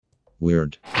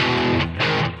Weird.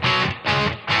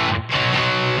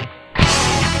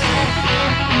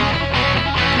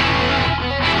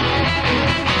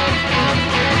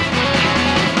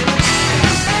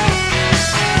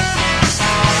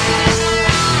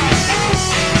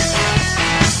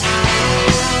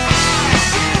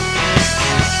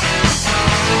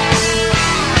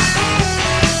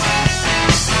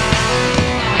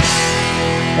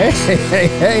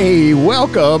 Hey,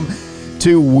 welcome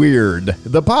to Weird,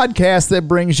 the podcast that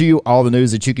brings you all the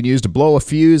news that you can use to blow a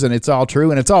fuse, and it's all true,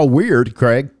 and it's all weird,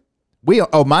 Craig.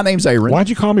 My name's Aaron. Why'd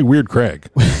you call me Weird Craig?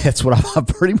 That's what I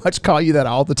pretty much call you that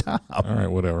all the time. All right,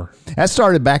 whatever. That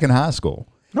started back in high school.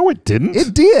 No, it didn't.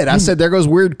 It did. I said, there goes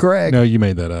Weird Craig. No, you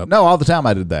made that up. No, all the time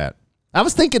I did that. I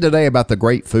was thinking today about the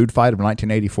great food fight of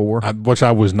 1984. Which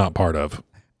I was not part of.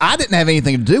 I didn't have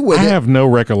anything to do with I it. have no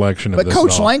recollection of But this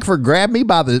Coach at all. Langford grabbed me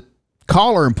by the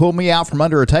collar and pulled me out from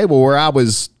under a table where I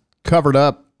was covered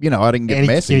up. You know, I didn't get And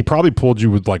messy. he probably pulled you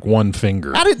with like one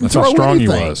finger. I didn't That's throw how strong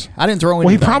anything. he was. I didn't throw anything.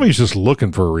 Well, he probably was just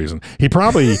looking for a reason. He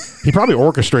probably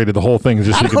orchestrated the whole thing.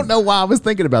 Just I don't know why I was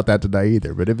thinking about that today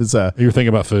either, but it was You were thinking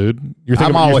about food. You're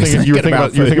I'm always you were thinking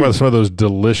about you were thinking food. about some of those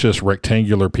delicious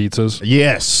rectangular pizzas.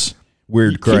 yes,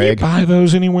 Weird Can you Craig. buy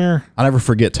those anywhere? I'll never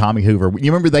forget Tommy Hoover.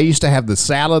 You remember they used to have the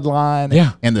salad line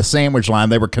Yeah. and the sandwich line.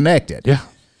 They were connected. Yeah.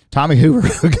 Tommy Hoover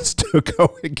used to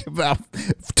go and give out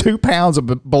 2 pounds of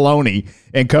bologna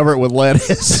and cover it with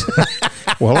lettuce.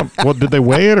 Well, did they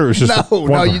weigh it or it was just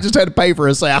no, you just had to pay for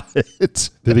a salad.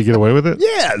 Did he get away with it?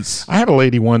 Yes. I had a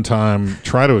lady one time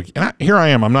try to. Here I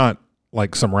am. I'm not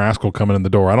like some rascal coming in the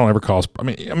door. I don't ever call. I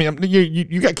mean,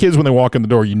 you got kids when they walk in the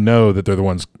door. You know that they're the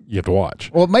ones you have to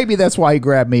watch. Well, maybe that's why he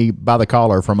grabbed me by the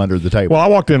collar from under the table. Well, I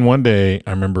walked in one day.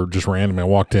 I remember just randomly. I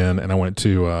walked in and I went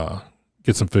to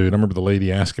get some food. I remember the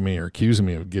lady asking me or accusing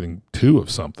me of getting 2 of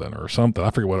something or something. I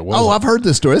forget what it was. Oh, I've heard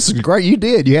this story. This is great. You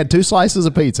did. You had 2 slices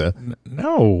of pizza.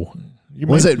 No. You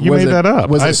Was made it that up.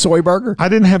 Was it soy burger? I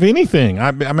didn't have anything.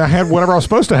 I mean, I had whatever I was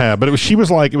supposed to have, but it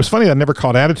was funny. I never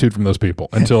caught attitude from those people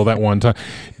until that one time.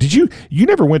 Did you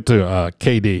never went to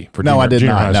KD for No, I did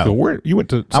junior not, high no. school? Where you went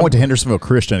to? I went to Hendersonville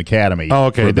Christian Academy. Oh,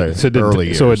 okay. For the So it didn't, early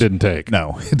years. so it didn't take.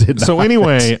 No, it did not. So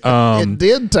anyway, it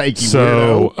did take you.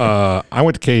 so weirdo. I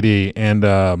went to KD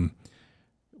and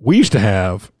we used to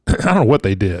have, I don't know what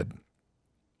they did,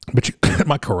 but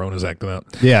my Corona's acting up.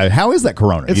 Yeah, how is that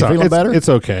Corona? You feeling better? It's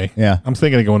okay. Yeah. I'm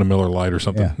thinking of going to Miller Lite or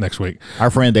something Yeah. next week. Our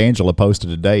friend Angela posted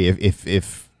today,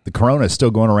 if the Corona is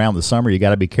still going around the summer, you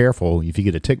got to be careful. If you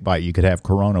get a tick bite, you could have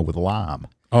Corona with lime.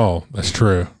 Oh, that's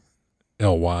true.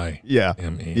 LYME. Yeah.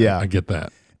 Yeah. I get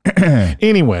that.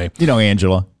 Anyway. You know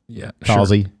Angela. Yeah.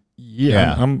 Halsey. Sure.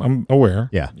 Yeah. I'm aware.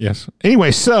 Yeah. Yes.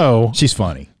 Anyway, so She's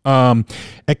funny. at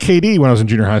KD when I was in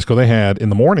junior high school, they had in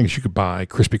the mornings you could buy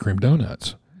Krispy Kreme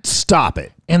donuts. Stop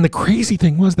it. And the crazy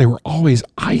thing was they were always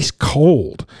ice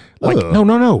cold. Like, Ugh.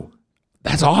 no.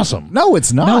 That's awesome. No,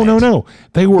 it's not. No.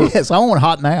 They were Yes, I want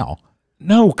hot now.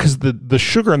 because the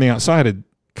sugar on the outside had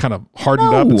kind of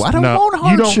hardened up. No, I don't want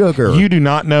hard sugar. You do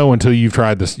not know until you've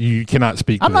tried this. You cannot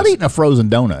speak. I'm to not this. eating a frozen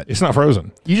donut. It's not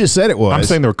frozen. You just said it was. I'm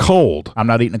saying they're cold. I'm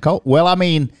not eating a cold. Well, I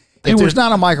mean, They if were- there's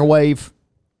not a microwave,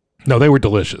 No, they were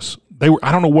delicious. They were.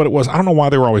 I don't know what it was. I don't know why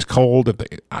they were always cold. if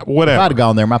Whatever. I'd have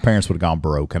gone there, my parents would have gone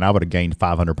broke, and I would have gained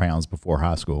 500 pounds before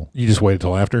high school. You just waited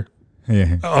till after.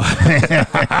 Yeah.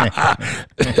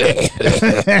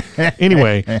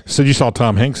 Anyway, so you saw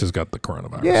Tom Hanks has got the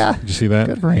coronavirus. Yeah. Did you see that?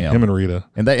 Good for him. Him and Rita.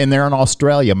 And they're in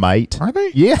Australia, mate. Are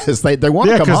they? Yes, they want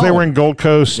Yeah, to come because they home. were in Gold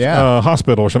Coast Yeah.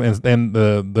 Hospital or something, and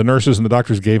the nurses and the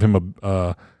doctors gave him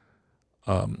a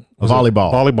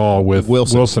volleyball with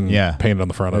Wilson Yeah. painted on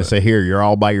the front They of it. say, here, you're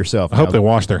all by yourself. I hope Now, they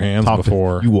wash their hands talk to-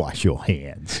 before. you wash your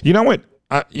hands. You know what?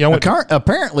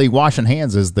 Apparently, washing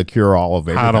hands is the cure-all of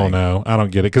everything. I don't know. I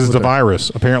don't get it because it's a virus.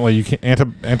 Apparently, you can't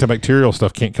antibacterial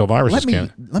stuff can't kill viruses.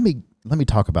 Let me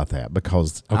talk about that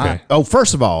because Okay.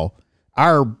 first of all,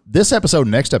 this episode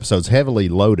and next episode is heavily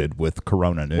loaded with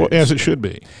Corona news. Well, as it should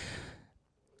be.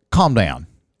 Calm down,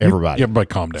 everybody. Everybody,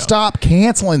 calm down. Stop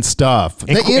canceling stuff.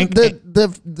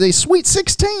 The Sweet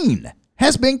 16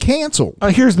 has been canceled.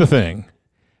 Here's the thing,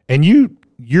 and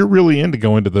you're really into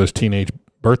going to those teenage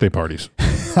birthday parties.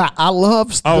 I love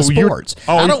the sports.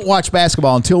 Oh, I don't watch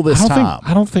basketball until this time.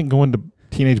 I don't think going to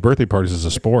teenage birthday parties is a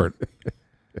sport.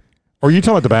 Or are you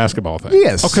talking about the basketball thing?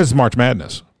 Yes. Oh, because it's March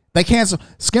Madness. They canceled.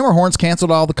 Skimmerhorn's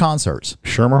canceled all the concerts.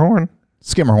 Schermerhorn?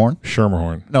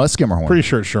 Schermerhorn. No, it's Skimmerhorn. Pretty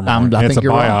sure it's Schermerhorn. I It's think a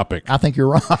you're biopic. wrong. I think you're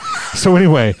wrong. So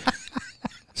anyway,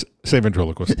 say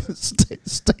ventriloquist.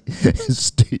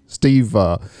 Steve,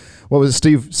 What was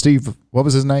it, Steve? What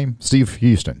was his name? Steve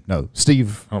Houston. No,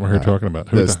 Steve. I don't know who you're talking about.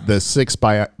 Who The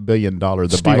 $6 billion.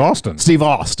 Steve Austin. Steve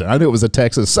Austin. I knew it was in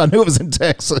Texas. Steve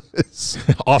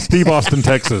Austin,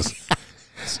 Texas.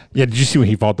 Yeah, did you see when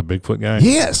he fought the Bigfoot guy?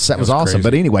 Yes, that was awesome. crazy.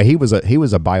 But anyway, he was a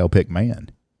biopic man.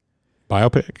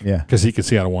 Biopic? Yeah. Because he could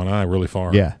see out of one eye really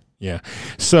far. Yeah. Yeah.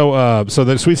 So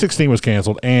the Sweet 16 was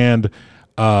canceled, and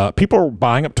people are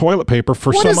buying up toilet paper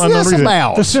for What some is unknown this reason.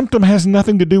 about? The symptom has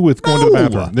nothing to do with going to the No.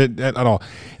 bathroom at all.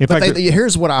 In But fact,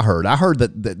 here's what I heard. I heard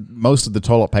that most of the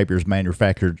toilet paper is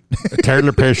manufactured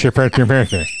toilet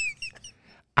paper.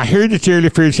 I heard the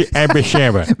toilet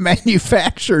paper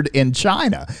manufactured in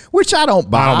China, which I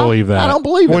don't buy. I don't believe that. I don't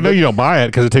believe well, it. no, you don't buy it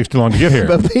because it takes too long to get here.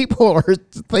 But people are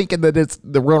thinking that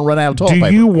they're going to run out of toilet Do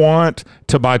paper. you want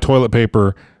to buy toilet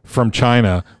paper from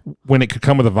China when it could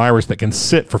come with a virus that can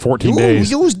sit for 14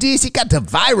 days? Use this. It got the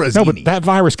virus. No, in but it. that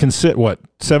virus can sit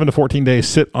 7 to 14 days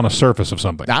sit on a surface of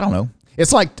something. I don't know.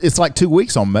 It's like 2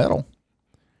 weeks on metal.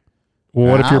 Well,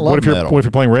 what if I you're love metal. what if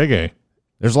you're playing reggae?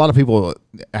 There's a lot of people.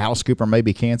 Alice Cooper may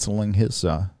be canceling his.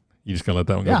 You just gonna let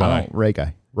that one go Yeah, I by? don't,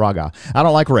 reggae. Raga. I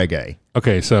don't like reggae.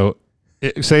 Okay, so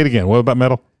say it again. What about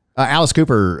metal? Alice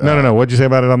Cooper. No. What'd you say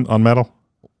about it on metal?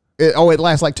 It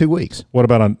lasts like 2 weeks. What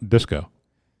about on disco?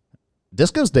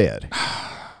 Disco's dead.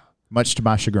 Much to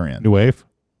my chagrin. New wave,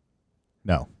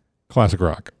 No. classic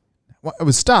rock.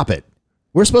 Stop it.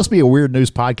 We're supposed to be a weird news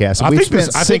podcast. We've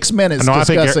spent 6 minutes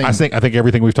discussing. I think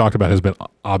everything we've talked about has been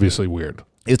obviously weird.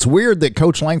 It's weird that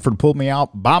Coach Langford pulled me out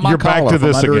by my You're back collar to from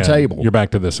this under again. a table. You're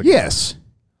back to this again. Yes.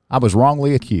 I was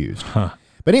wrongly accused. But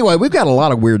anyway, we've got a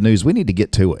lot of weird news. We need to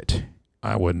get to it.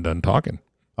 I wasn't done talking.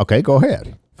 Okay, go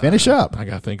ahead. Finish up. I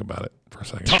got to think about it for a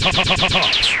second.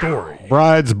 Story.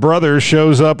 Bride's brother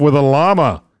shows up with a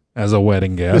llama as a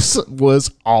wedding guest. This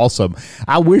was awesome.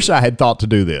 I wish I had thought to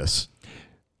do this.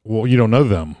 Well, you don't know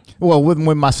them. Well,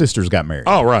 when my sisters got married.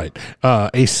 Oh, right.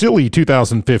 A silly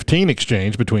 2015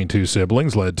 exchange between two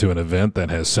siblings led to an event that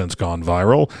has since gone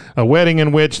viral. A wedding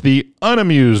in which the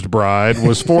unamused bride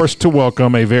was forced to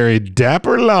welcome a very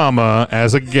dapper llama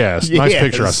as a guest. Nice Yes.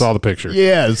 picture. I saw the picture.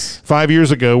 Yes. 5 years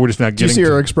ago, we're just now Did you getting see her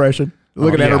to, expression?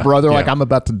 Looking at yeah, her brother like yeah. I'm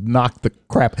about to knock the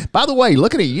crap. By the way,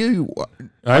 looking at you.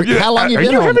 How long have you are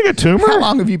been you home? having a tumor? How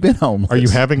long have you been home? Are you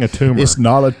having a tumor? It's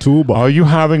not a tumor. Are you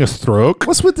having a stroke?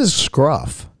 What's with this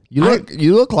scruff? You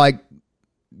look like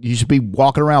you should be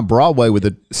walking around Broadway with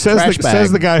a trash bag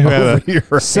Says the guy who over had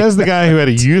your says the guy who had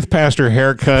a youth pastor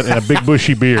haircut and a big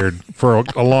bushy beard for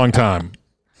a long time.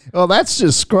 Well, that's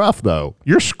just scruff, though.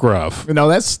 You're scruff. No,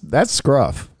 that's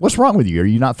scruff. What's wrong with you? Are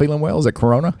you not feeling well? Is it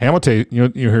Corona? Hey, I'm gonna tell you.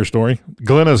 You hear a story.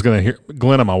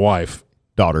 Glenna, my wife,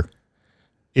 Daughter.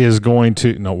 is going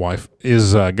to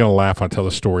gonna laugh when I tell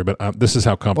the story. But this is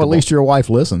how Well, comfortable. at least your wife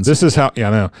listens this is how. Yeah,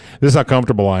 I know. This is how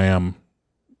comfortable I am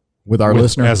with our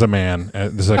listener. as a man.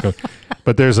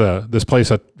 But there's this place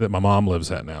that my mom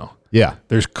lives at now. Yeah.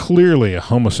 There's clearly a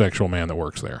homosexual man that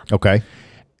works there, Okay.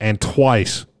 and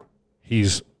twice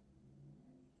he's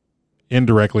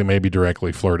indirectly, maybe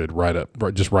directly flirted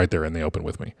just right there in the open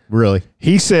with me. Really?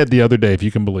 He said the other day, if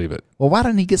you can believe it, Well, why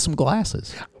didn't he get some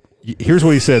glasses? here's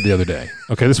what he said the other day.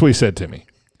 Okay, this is what he said to me.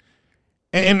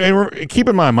 And keep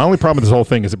in mind, my only problem with this whole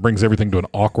thing is it brings everything to an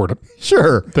awkward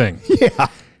Sure. thing. Yeah.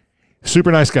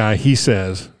 Super nice guy. He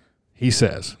says, this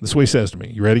is what he says to me.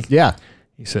 You ready? Yeah.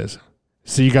 He says,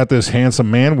 "See, you got this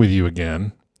handsome man with you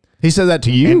again." He said that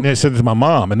to you? And I said to my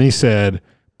mom, and he said,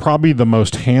 "Probably the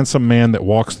most handsome man that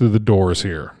walks through the doors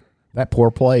here." That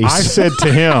poor place. I said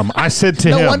to him,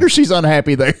 no him, wonder she's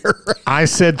unhappy there. I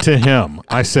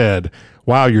said,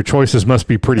 "Wow, your choices must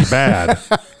be pretty bad."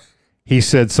 He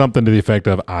said something to the effect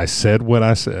of, "I said what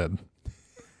I said."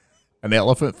 An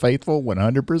elephant faithful,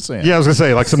 100%. Yeah, I was gonna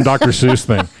say like some Dr. Seuss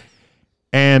thing,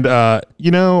 and I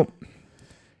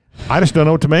just don't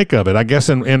know what to make of it. I guess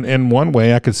in one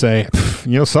way I could say,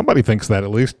 somebody thinks that at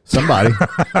least. Somebody.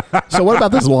 So what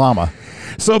about this llama?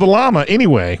 So the llama,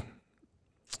 anyway.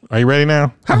 Are you ready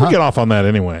now? How do we get off on that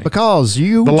anyway? Because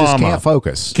you The just llama. can't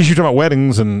focus. Because you're talking about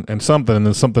weddings and something, and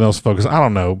then something else focus. I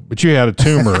don't know, but you had a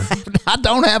tumor. I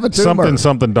don't have a tumor.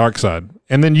 something dark side.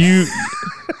 And then you,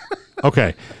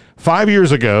 okay, 5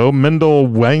 years ago, Mendel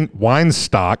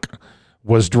Weinstock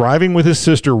was driving with his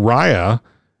sister Raya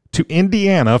to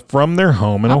Indiana from their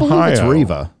home in I Ohio. believe it's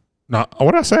Riva. No,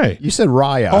 what did I say? You said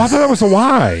Raya. Oh, I thought that was a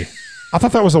Y. I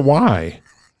thought that was a Y.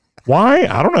 Why?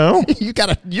 I don't know.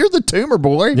 You're the tumor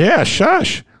boy. Yeah,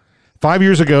 shush. 5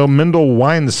 years ago, Mendel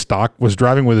Weinstock was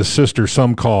driving with his sister,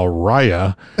 some call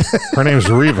Raya, her name's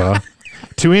Riva,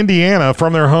 to Indiana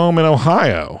from their home in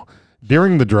Ohio.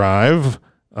 During the drive,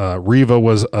 Riva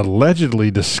was allegedly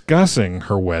discussing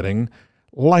her wedding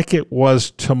like it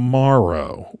was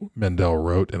tomorrow, Mendel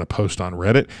wrote in a post on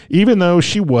Reddit, even though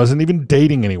she wasn't even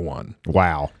dating anyone.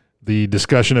 Wow. The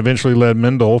discussion eventually led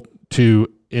Mendel to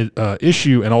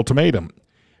issue an ultimatum.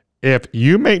 If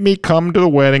you make me come to the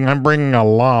wedding, I'm bringing a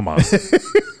llama.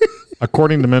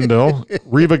 According to Mendel,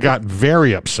 Riva got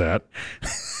very upset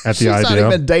at the idea. She's not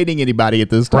even dating anybody at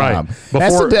this time.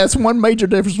 Right. That's one major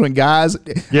difference between guys.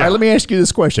 Yeah. All right, let me ask you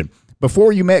this question.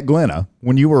 Before you met Glenna,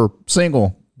 when you were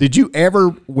single, did you ever,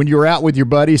 when you were out with your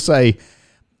buddy, say,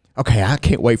 okay, I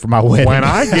can't wait for my wedding? When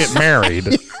I get married,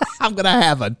 I'm going to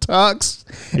have a tux,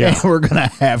 Yeah. and we're going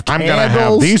to have I'm candles. going to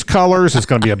have these colors. It's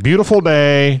going to be a beautiful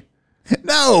day.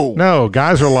 No,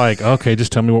 guys are like, okay,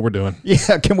 just tell me what we're doing.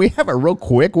 Yeah, can we have a real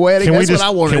quick wedding? Can That's we just, what I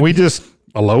wanted. Can we just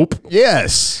elope?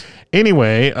 Yes.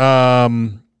 Anyway,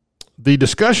 the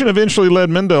discussion eventually led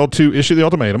Mendel to issue the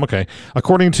ultimatum. Okay.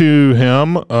 According to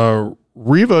him,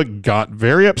 Riva got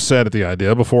very upset at the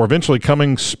idea before eventually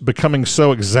becoming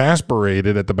so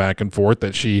exasperated at the back and forth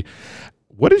that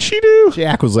what did she do? She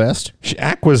acquiesced. She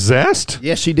acquiesced?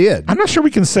 Yes, she did. I'm not sure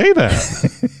we can say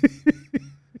that.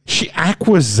 She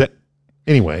acquiesced.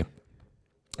 Anyway,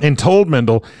 and told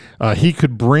Mendel he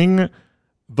could bring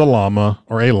the llama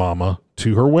or a llama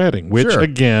to her wedding, which,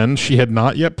 again, she had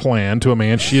not yet planned to a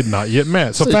man she had not yet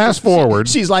met. So fast forward.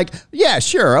 She's like, yeah,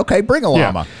 sure. Okay, bring a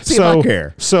llama. See if I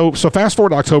care. So fast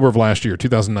forward to October of last year,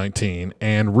 2019,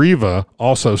 and Riva,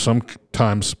 also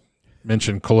sometimes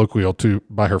mentioned colloquial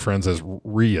by her friends as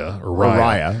Rhea or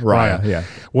Raya, yeah.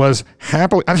 was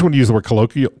happily, I just want to use the word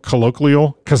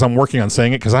colloquial because I'm working on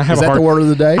saying it because I have Is that the word of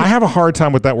the day? I have a hard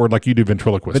time with that word like you do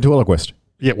ventriloquist. Ventriloquist.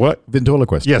 Yeah, what?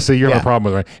 Ventriloquist. Yeah, see, you have a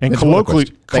problem with it, right? And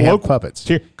They have puppets.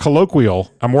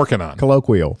 Colloquial, I'm working on.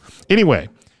 Colloquial. Anyway,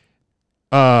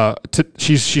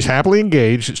 she's happily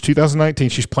engaged. It's 2019.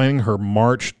 She's planning her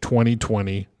March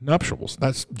 2020 nuptials.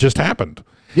 That's just happened.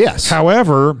 Yes.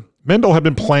 However, Mendel had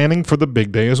been planning for the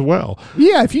big day as well.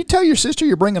 Yeah, if you tell your sister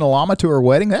you're bringing a llama to her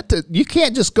wedding, you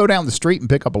can't just go down the street and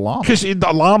pick up a llama. Because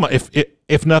the llama,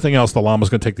 if nothing else, the llama's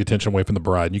going to take the attention away from the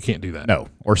bride. And you can't do that. No,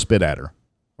 or spit at her,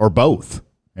 or both.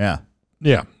 Yeah.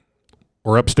 Yeah.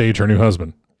 Or upstage her new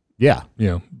husband. Yeah.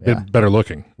 You know, better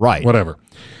looking. Right. Whatever.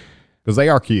 Because they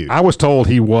are cute. I was told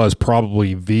he was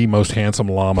probably the most handsome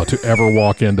llama to ever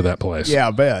walk into that place. Yeah,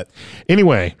 I bet.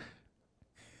 Anyway,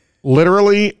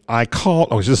 literally, I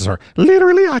called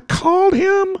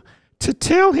him to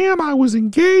tell him I was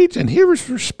engaged, and his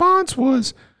response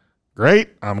was, "Great,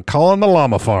 I'm calling the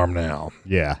llama farm now."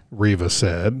 Yeah. Riva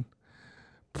said.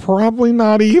 Probably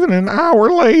not even an hour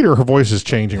later, her voice is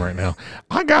changing right now,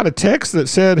 I got a text that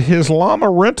said his llama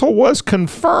rental was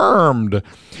confirmed.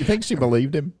 You think she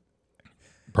believed him?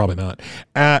 Probably not.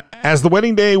 As the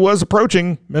wedding day was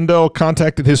approaching, Mendel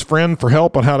contacted his friend for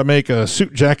help on how to make a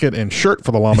suit jacket and shirt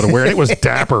for the llama to wear. It was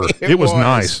dapper. It was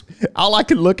nice. All I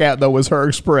could look at, though, was her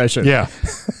expression. Yeah.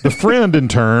 The friend, in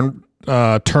turn,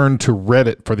 turned to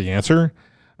Reddit for the answer.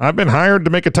 I've been hired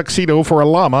to make a tuxedo for a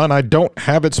llama, and I don't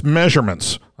have its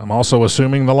measurements. I'm also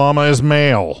assuming the llama is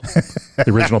male.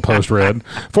 The original post read.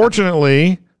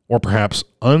 Fortunately, or perhaps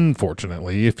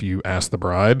unfortunately, if you ask the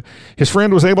bride, his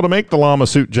friend was able to make the llama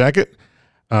suit jacket.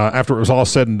 After it was all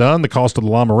said and done, the cost of the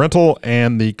llama rental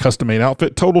and the custom-made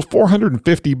outfit totaled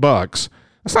 $450.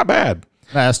 That's not bad.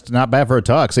 That's not bad for a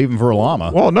tux, even for a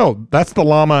llama. Well, no, that's the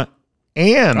llama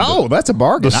and that's a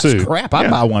bargain. the suit. That's crap. I'd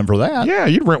buy one for that. Yeah,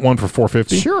 you'd rent one for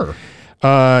 $450. Sure.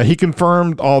 He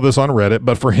confirmed all this on Reddit,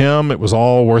 but for him, it was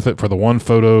all worth it for the one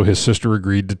photo his sister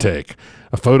agreed to take.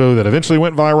 A photo that eventually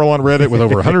went viral on Reddit with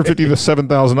over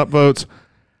 157,000 upvotes.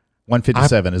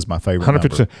 157 is my favorite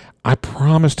number. I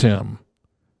promised him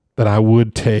that I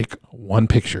would take one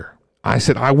picture. I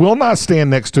said, I will not stand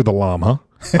next to the llama.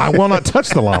 I will not touch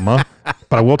the llama,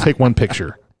 but I will take one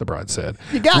picture, the bride said.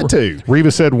 You got to.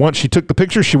 Riva said once she took the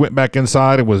picture, she went back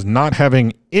inside and was not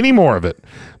having any more of it.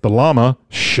 The llama,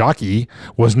 Shocky,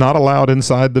 was not allowed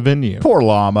inside the venue. Poor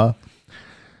llama.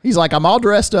 He's like, I'm all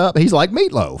dressed up. He's like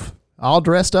Meatloaf. All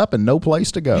dressed up and no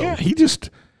place to go. Yeah, he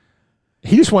just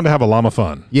wanted to have a llama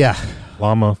fun. Yeah. A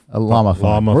llama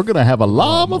fun. We're going to have a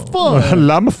llama fun.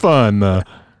 Llama fun. All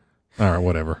right,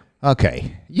 whatever.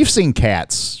 Okay. You've seen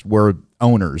cats where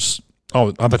owners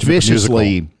I thought you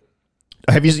viciously...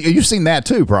 Have you've seen that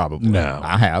too, probably? No.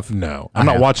 I have. No. I'm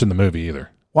not watching the movie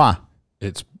either. Why?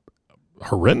 It's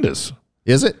horrendous.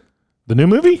 Is it? The new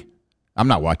movie? I'm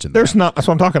not watching that. That's what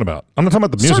I'm talking about. I'm not talking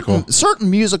about the musical. Certain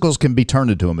musicals can be turned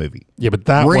into a movie. Yeah, but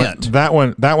that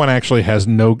one actually has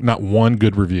not one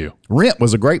good review. Rent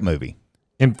was a great movie.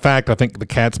 In fact, I think the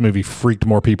Cats movie freaked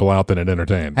more people out than it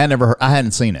entertained. I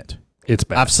hadn't seen it. It's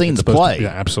bad. I've seen It's the supposed play. to be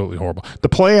absolutely horrible. The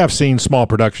play, I've seen small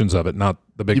productions of it, not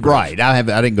the big Right. I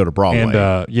didn't go to Broadway.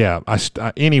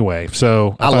 And anyway,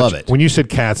 so I love it. When you said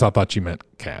Cats, I thought you meant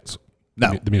Cats.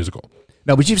 No. The musical.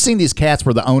 No, but you've seen these cats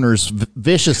where the owners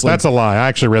viciously That's a lie. I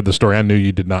actually read the story. I knew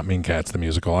you did not mean Cats, the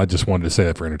musical. I just wanted to say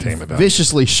that for entertainment value.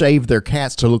 viciously shave their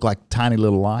cats to look like tiny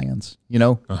little lions, you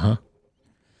know? Uh-huh.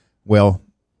 Well,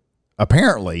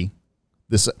 apparently,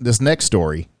 this next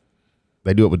story,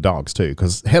 they do it with dogs too,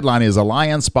 because headline is a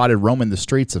lion spotted roaming the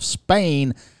streets of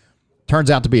Spain.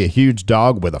 Turns out to be a huge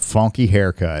dog with a funky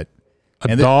haircut.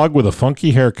 A dog with a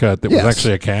funky haircut that was Yes.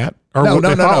 actually a cat? Or No. It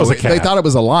was a cat. They thought it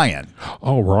was a lion.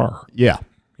 Oh, rar. Yeah.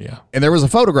 Yeah. And there was a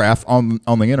photograph on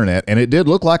the internet, and it did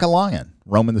look like a lion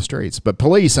roaming the streets. But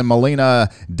police in Molina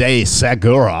de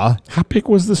Segura, How big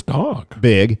was this dog?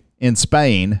 big, in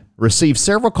Spain, received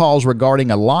several calls regarding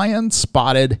a lion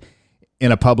spotted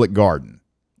in a public garden.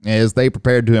 As they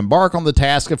prepared to embark on the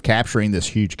task of capturing this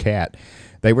huge cat,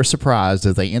 they were surprised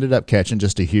as they ended up catching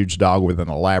just a huge dog with an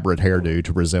elaborate hairdo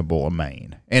to resemble a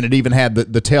mane. And it even had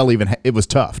the tail, it was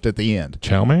tufted at the end.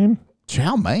 Chow mein?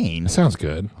 Chow mein? Sounds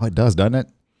good. Oh, it does, doesn't it?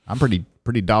 I'm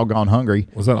pretty doggone hungry.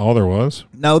 Was that all there was?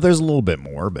 No, there's a little bit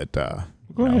more, but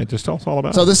Go ahead. Just tell us all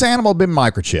about so it. this animal had been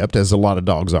microchipped, as a lot of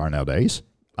dogs are nowadays.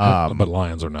 But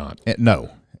lions are not. No,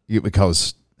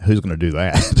 because who's going to do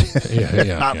that?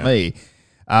 Yeah, Not yeah. me.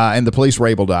 And the police were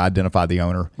able to identify the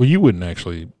owner. Well, you wouldn't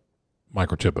actually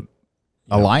microchip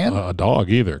A lion? a dog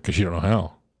either because you don't know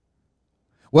how.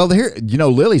 Well, here,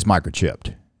 Lily's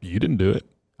microchipped. You didn't do it.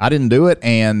 I didn't do it,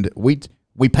 and we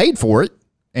paid for it,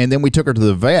 and then we took her to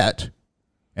the vet,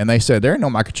 and they said there ain't no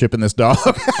microchip in this dog.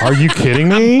 Are you kidding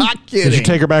me? Not kidding. Did you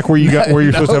take her back where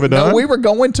you're supposed to have it done? No, we were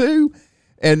going to,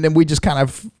 and then we just kind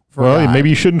of Well, forgot. maybe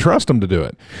you shouldn't trust them to do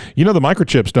it. The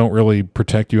microchips don't really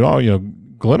protect you at all.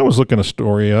 Glenna was looking a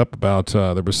story up about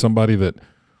there was somebody that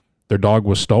their dog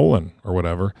was stolen or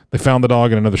whatever. They found the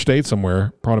dog in another state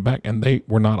somewhere, brought it back, and they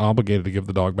were not obligated to give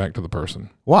the dog back to the person.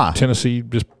 Why? Tennessee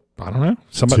just, I don't know,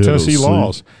 Tennessee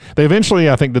laws. They eventually,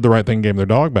 I think, did the right thing, gave their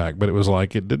dog back, but it was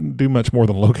like it didn't do much more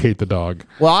than locate the dog.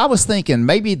 Well, I was thinking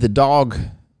maybe the dog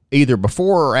either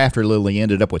before or after Lily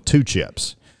ended up with 2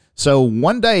 chips. So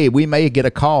one day we may get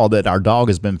a call that our dog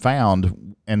has been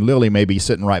found and Lily may be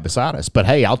sitting right beside us. But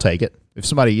hey, I'll take it. If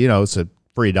somebody, it's a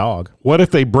free dog. What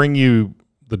if they bring you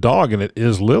the dog and it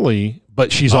is Lily,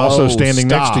 but she's also standing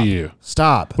next to you?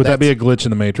 Stop. Would that be a glitch in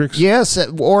the Matrix? Yes,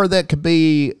 or that could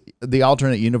be the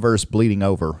alternate universe bleeding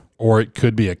over. Or it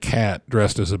could be a cat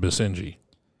dressed as a Basenji.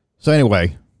 So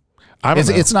anyway, I don't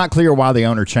know. it's not clear why the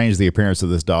owner changed the appearance of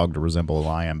this dog to resemble a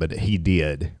lion, but he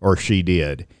did, or she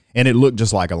did. And it looked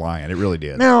just like a lion. It really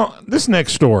did. Now, this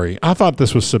next story, I thought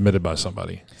this was submitted by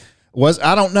somebody.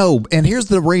 I don't know. And here's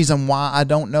the reason why I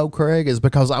don't know, Craig, is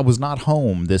because I was not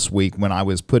home this week when I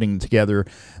was putting together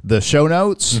the show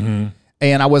notes. Mm-hmm.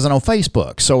 And I wasn't on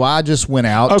Facebook. So I just went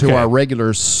out to Okay. our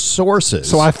regular sources.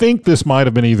 So I think this might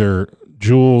have been either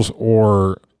Jules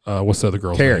or what's the other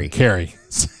girl's Carrie. name? Carrie.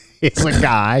 It's a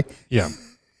guy. Yeah.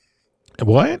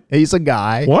 What? He's a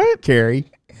guy. What? Carrie.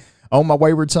 Oh, my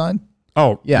wayward son.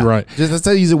 Oh, Yeah. you're right. That's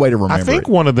an easy way to remember I think it.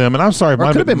 one of them, and I'm sorry, Or it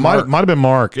could have been Mark. might have been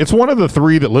Mark. It's one of the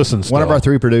 3 that listens. One of our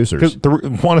 3 producers.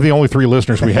 One of the only 3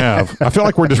 listeners we have. I feel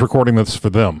like we're just recording this for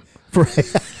them.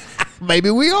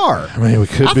 Maybe we are. I mean, we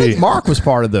could I be. think Mark was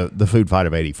part of the food fight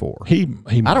of 84. He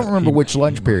I don't remember which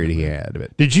lunch period he had.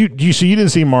 But Did you didn't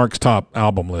see Mark's top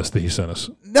album list that he sent us?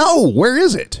 no, where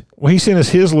is it? Well, he sent us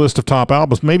his list of top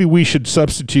albums. Maybe we should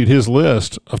substitute his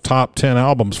list of top 10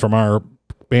 albums from our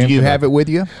band. Do you have it with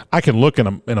you? I can look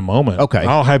in a moment. Okay.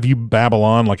 I'll have you babble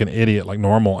on like an idiot, like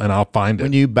normal, and I'll find it.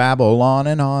 When you babble on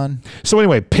and on. So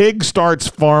anyway, pig starts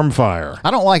farm fire.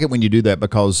 I don't like it when you do that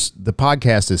because the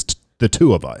podcast is the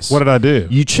 2 of us. What did I do?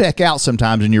 You check out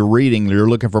sometimes and you're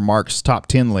looking for Mark's top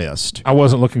 10 list. I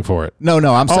wasn't looking for it. No,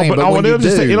 I'm saying, but when you do.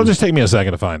 it'll just take me a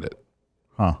second to find it.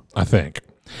 Huh. I think.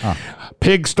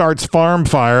 Pig starts farm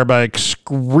fire by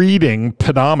excreting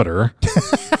pedometer.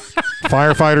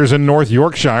 Firefighters in North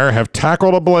Yorkshire have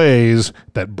tackled a blaze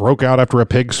that broke out after a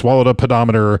pig swallowed a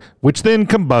pedometer, which then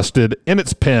combusted in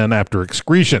its pen after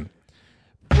excretion.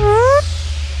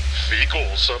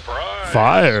 Fecal surprise.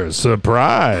 Fire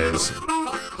surprise.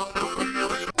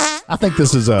 I think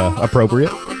this is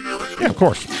appropriate. Yeah, of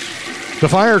course. The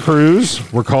fire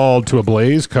crews were called to a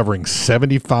blaze covering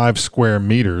 75 square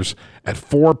meters at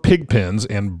 4 pig pens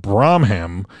in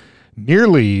Bromham, near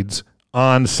Leeds,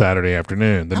 on Saturday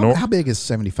afternoon. How big is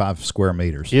 75 square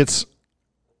meters? It's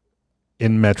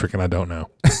in metric, and I don't know.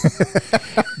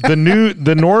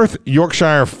 The North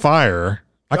Yorkshire Fire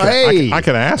I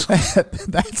could ask.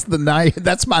 That's the night.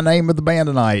 That's my name of the band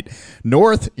tonight.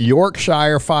 North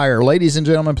Yorkshire Fire. Ladies and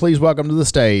gentlemen, please welcome to the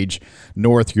stage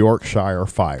North Yorkshire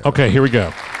Fire. Okay, here we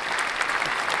go.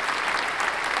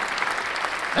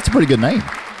 That's a pretty good name.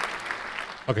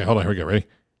 Okay, hold on. Here we go. Ready?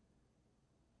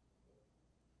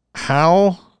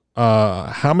 How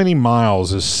many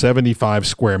miles is 75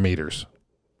 square meters?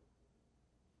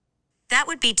 That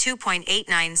would be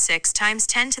 2.896 times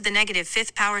 10 to the negative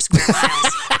fifth power square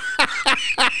miles.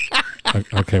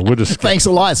 Okay, we'll just skip. Thanks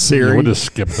a lot, Siri. We'll just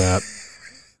skip that.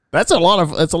 That's a lot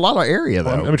of area,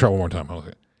 though. Let me try one more time. Hold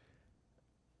on.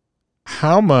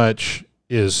 How much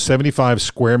is 75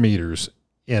 square meters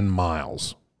in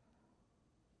miles?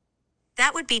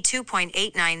 That would be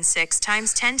 2.896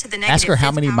 times 10 to the negative Ask her how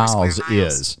fifth many power miles square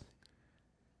miles. is.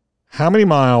 How many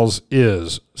miles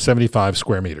is 75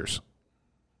 square meters?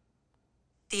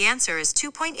 The answer is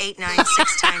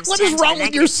 2.896 times What 10 is to wrong the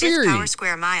with your negative Siri? fifth power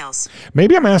square miles.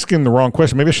 Maybe I'm asking the wrong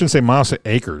question. Maybe I shouldn't say miles, say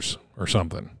acres or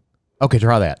something. Okay,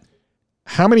 try that.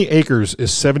 How many acres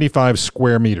is 75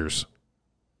 square meters?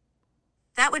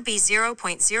 That would be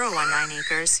 0.019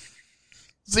 acres.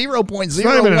 0.019. It's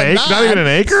not even an acre. Not even an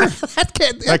acre.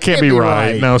 that can't be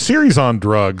right. No, Siri's on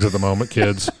drugs at the moment,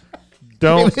 kids.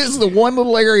 Don't. This is the one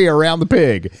little area around the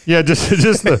pig. Yeah,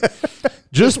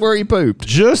 Just where he pooped.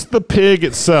 Just the pig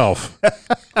itself.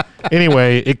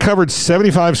 Anyway, it covered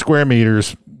 75 square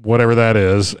meters, whatever that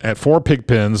is, at 4 pig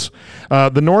pens.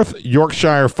 The North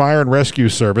Yorkshire Fire and Rescue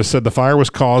Service said the fire was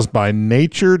caused by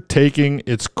nature taking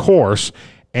its course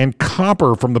and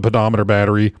copper from the pedometer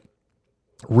battery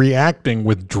reacting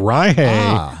with dry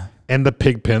hay and the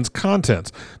pig pen's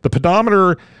contents. The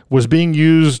pedometer was being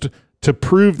used to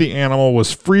prove the animal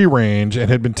was free range and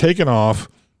had been taken off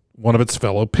one of its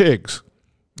fellow pigs.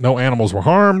 No animals were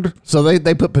harmed. So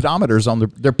they put pedometers on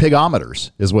their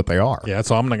pigometers is what they are. Yeah,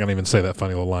 so I'm not going to even say that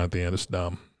funny little line at the end. It's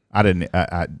dumb. I didn't.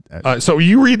 So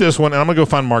you read this one, and I'm going to go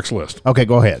find Mark's list. Okay,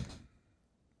 go ahead.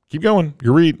 Keep going.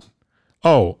 You read.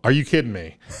 Oh, are you kidding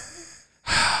me?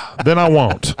 Then I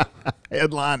won't.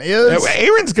 Headline is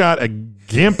Aaron's got a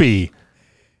gimpy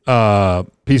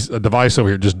device over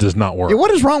here. Just does not work. Yeah,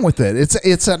 what is wrong with it?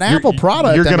 It's an Apple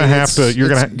product. You're gonna have to. You're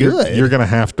gonna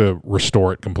have to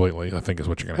restore it completely. I think is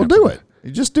what you're gonna. Well, have do to it.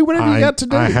 You just do whatever you got to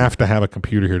do. I have to have a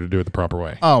computer here to do it the proper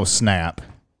way. Oh snap!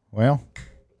 Well,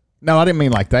 no, I didn't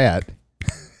mean like that.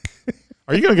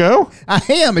 Are you gonna go? I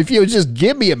am. If you would just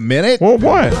give me a minute. Well,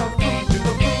 what?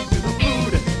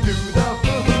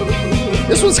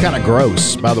 This one's kind of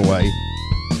gross, by the way.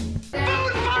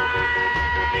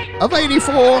 Of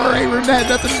 84, Aaron had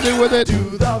nothing to do with it.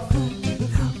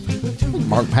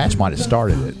 Mark Patch might have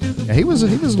started it. Yeah, he was a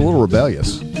little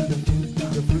rebellious.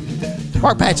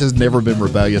 Mark Patch has never been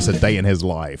rebellious a day in his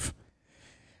life.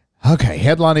 Okay,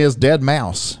 headline is Dead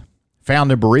Mouse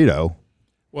Found in Burrito.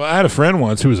 Well, I had a friend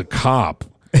once who was a cop.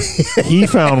 He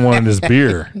found one in his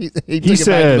beer. He took it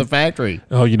back to the factory.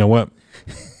 Oh, you know what?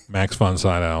 Max von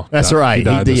Sydow. That's right. He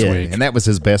died this did. week. And that was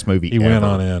his best movie He ever. went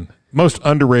on in. Most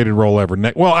underrated role ever.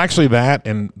 Well, actually that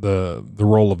and the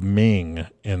role of Ming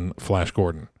in Flash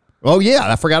Gordon. Oh, yeah.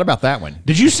 I forgot about that one.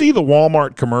 Did you see the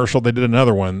Walmart commercial? They did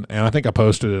another one, and I think I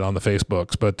posted it on the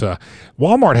Facebooks. But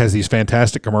Walmart has these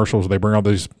fantastic commercials where they bring all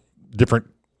these different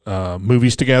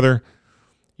movies together.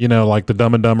 You know, like the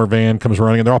Dumb and Dumber van comes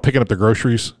running, and they're all picking up their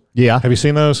groceries. Yeah. Have you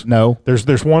seen those? No.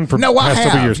 There's one for No, the I past have.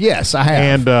 several years. Yes, I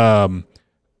have. And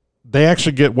they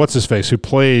actually get what's-his-face, who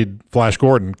played Flash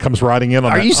Gordon, comes riding in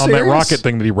on that rocket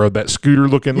thing that he rode, that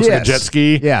scooter-looking, looks like a jet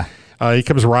ski. Yeah. He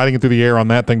comes riding through the air on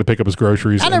that thing to pick up his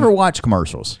groceries. I never watch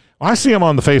commercials. I see them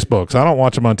on the Facebooks. I don't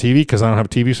watch them on TV because I don't have a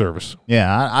TV service.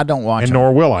 Yeah, I don't watch And them.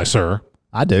 nor will I, sir.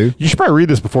 I do. You should probably read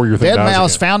this before your thing Dead dies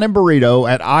mouse again. found in burrito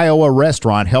at Iowa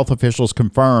restaurant. Health officials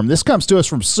confirm. This comes to us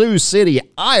from Sioux City,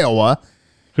 Iowa.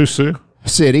 Who's Sue?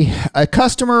 City. A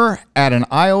customer at an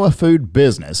Iowa food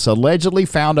business allegedly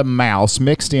found a mouse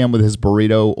mixed in with his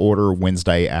burrito order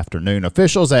Wednesday afternoon.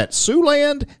 Officials at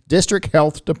Siouxland District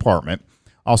Health Department,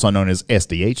 also known as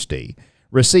SDHD,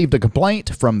 received a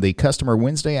complaint from the customer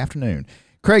Wednesday afternoon.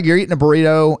 Craig, you're eating a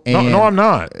burrito, and No, I'm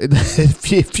not.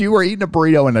 if you were eating a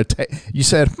burrito and you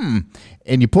said,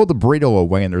 and you pull the burrito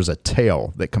away and there's a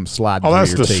tail that comes sliding Oh,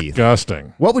 that's through your teeth,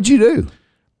 disgusting. what would you do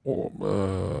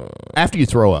after you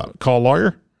throw up? Call a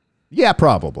lawyer? Yeah,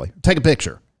 probably. Take a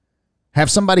picture. Have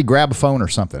somebody grab a phone or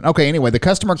something. Okay, anyway, the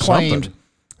customer claimed Something.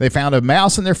 they found a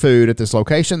mouse in their food at this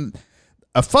location.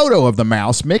 A photo of the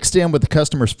mouse mixed in with the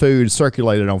customer's food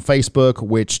circulated on Facebook,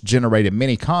 which generated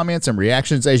many comments and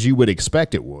reactions, as you would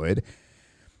expect it would.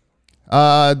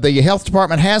 The health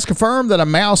department has confirmed that a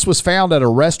mouse was found at a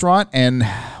restaurant and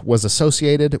was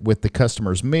associated with the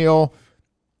customer's meal.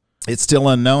 The customer claimed It's still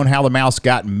unknown how the mouse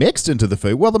got mixed into the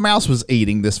food. Well, the mouse was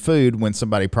eating this food when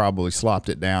somebody probably slopped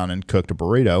it down and cooked a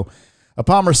burrito.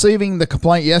 Upon receiving the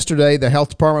complaint yesterday, the health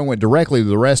department went directly to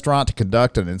the restaurant to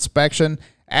conduct an inspection.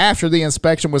 After the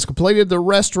inspection was completed, the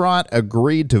restaurant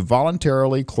agreed to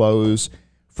voluntarily close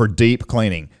for deep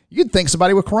cleaning. You'd think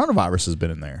somebody with coronavirus has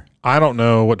been in there. I don't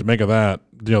know what to make of that,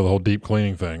 the whole deep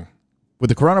cleaning thing. With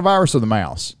the coronavirus or the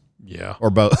mouse? Yeah. Or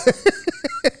both.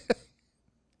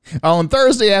 On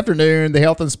Thursday afternoon, the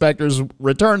health inspectors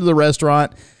returned to the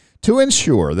restaurant to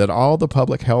ensure that all the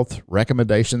public health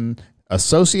recommendations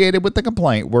associated with the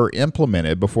complaint were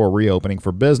implemented before reopening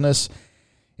for business.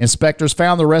 Inspectors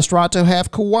found the restaurant to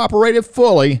have cooperated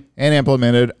fully and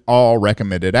implemented all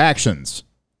recommended actions.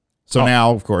 So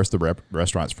now, of course, the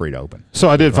restaurant's free to open. So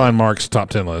I did find Mark's top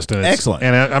 10 list. And Excellent.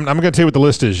 And I'm going to tell you what the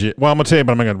list is. Well, I'm going to tell you,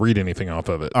 but I'm not going to read anything off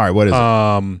of it. All right, what is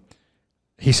it?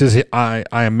 He says, I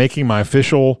am making my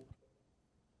official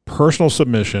personal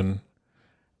submission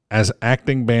as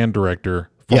acting band director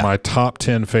for my top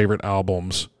 10 favorite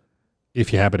albums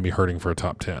if you happen to be hurting for a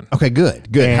top 10. Okay, good.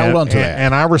 Hold on to that.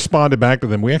 And I responded back to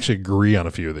them. We actually agree on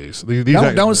a few of these.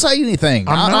 Don't say anything.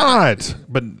 I'm not.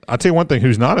 But I'll tell you one thing,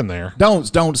 who's not in there. Don't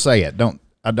say it. Don't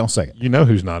say it. You know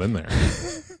who's not in there.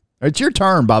 It's your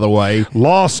turn, by the way.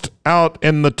 Lost out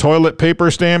in the toilet paper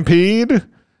stampede?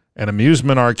 An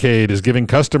amusement arcade is giving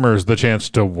customers the chance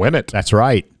to win it. That's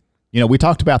right. You know, we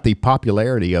talked about the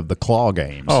popularity of the claw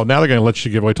games. Oh, now they're going to let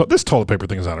you give away. This toilet paper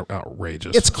thing is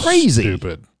outrageous. It's crazy.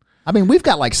 Stupid. I mean, we've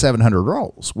got like 700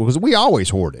 rolls because we always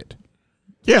hoard it.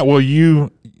 Yeah, well, you're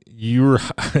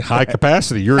high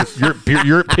capacity. You're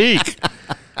at peak.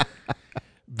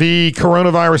 The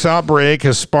coronavirus outbreak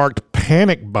has sparked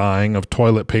panic buying of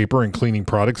toilet paper and cleaning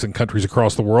products in countries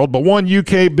across the world, but one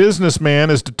UK businessman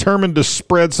is determined to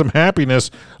spread some happiness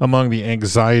among the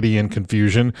anxiety and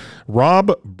confusion.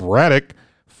 Rob Braddock,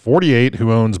 48,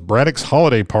 who owns Braddock's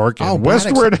Holiday Park in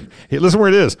Westward. Hey, listen where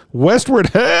it is. Westward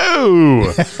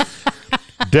Ho!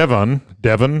 Devon.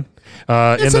 In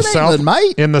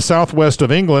the southwest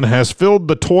of England, has filled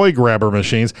the toy grabber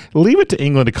machines. Leave it to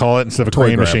England to call it instead of a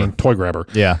crane machine. Toy grabber.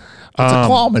 Yeah. It's a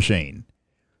claw machine.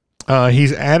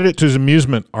 He's added it to his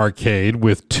amusement arcade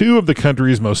with two of the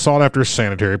country's most sought-after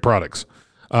sanitary products.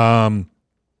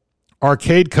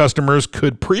 Arcade customers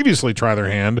could previously try their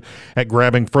hand at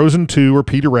grabbing Frozen 2 or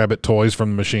Peter Rabbit toys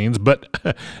from the machines,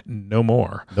 but no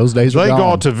more. Those days are gone. They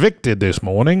got evicted this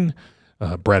morning.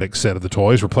 Braddock said of the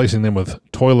toys, replacing them with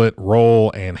toilet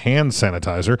roll and hand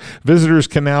sanitizer. Visitors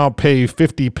can now pay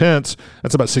 50 pence.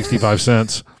 That's about 65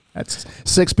 cents. That's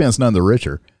 6 pence, none the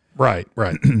richer. Right.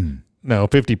 No,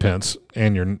 50 pence,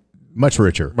 and you're much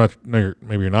richer. Maybe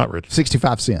you're not rich.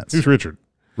 65 cents. Who's Richard?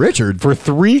 Richard? For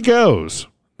 3 goes.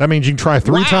 That means you can try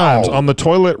 3 times on the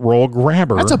toilet roll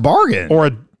grabber. That's a bargain.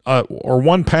 Or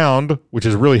 1 pound, which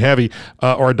is really heavy,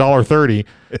 or $1.30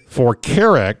 for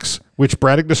Carex, which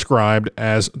Braddock described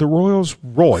as the Rolls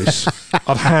Royce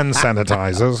of hand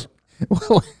sanitizers.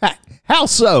 How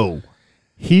so?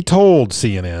 He told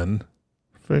CNN,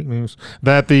 fake news,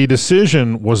 that the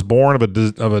decision was born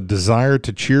of a desire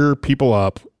to cheer people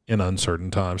up in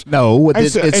uncertain times. No,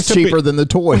 it's cheaper than the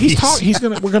toys.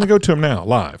 We're going to go to him now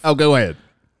live. Oh, go ahead.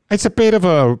 It's a bit of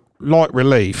a light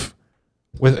relief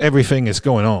with everything that's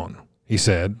going on, he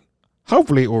said.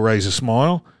 Hopefully it will raise a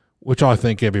smile, which I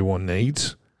think everyone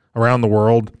needs. Around the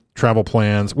world, travel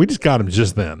plans. We just got him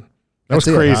just then. That was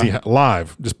crazy. Huh?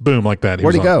 Live. Just boom like that.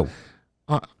 Where'd he go?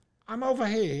 I'm over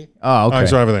here. Oh, okay.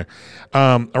 He's over there.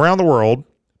 Around the world,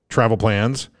 travel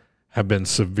plans have been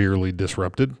severely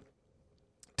disrupted.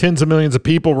 Tens of millions of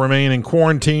people remain in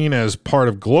quarantine as part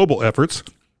of global efforts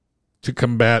to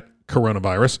combat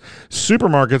coronavirus.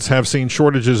 Supermarkets have seen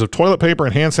shortages of toilet paper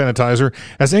and hand sanitizer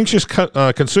as anxious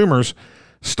consumers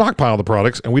stockpile the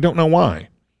products, and we don't know why.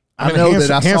 I know that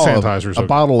I saw a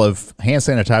bottle of hand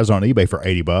sanitizer on eBay for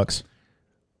 $80.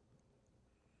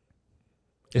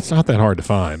 It's not that hard to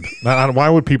find. Why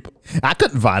would people? I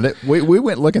couldn't find it. We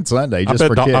went looking Sunday just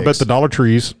for kicks. I bet the Dollar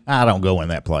Trees. I don't go in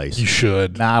that place. You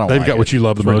should. No, I don't. They've got what you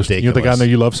love the most. Ridiculous. You know the guy I know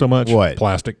you love so much? What?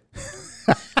 Plastic.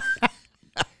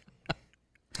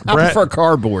 I prefer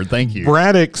cardboard. Thank you.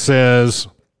 Braddock says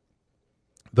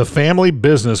the family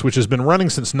business, which has been running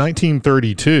since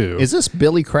 1932. Is this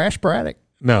Billy Crash Braddock?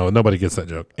 No, nobody gets that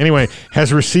joke. Anyway,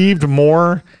 has received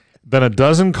more than a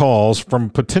dozen calls from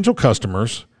potential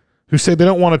customers who say they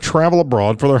don't want to travel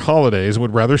abroad for their holidays and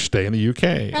would rather stay in the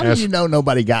UK. How do you know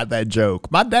nobody got that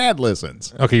joke? My dad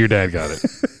listens. Okay, your dad got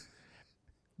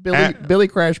it. Billy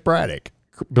Crash Braddock.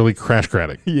 Billy Crash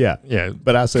Craddock. Yeah. Yeah,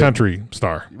 But I said, country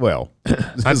star. well,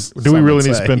 Do we really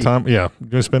need to spend time? Yeah, going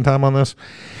to spend time on this.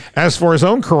 As for his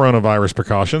own coronavirus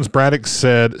precautions, Braddock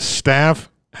said staff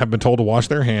have been told to wash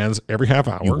their hands every half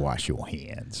hour. You wash your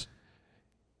hands.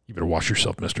 You better wash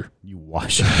yourself, mister. You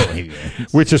wash your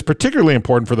hands. Which is particularly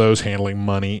important for those handling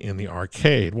money in the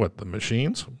arcade. What, the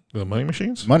machines? The money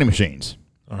machines? Money machines.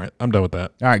 All right, I'm done with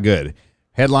that. All right, good.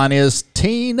 Headline is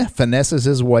Teen finesses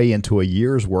his way into a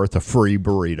year's worth of free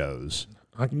burritos.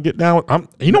 I can get down.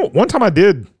 One time I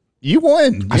did. You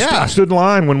won. I stood in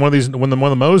line when one of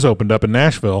the Moe's opened up in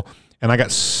Nashville, and I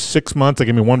got 6 months. They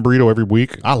gave me one burrito every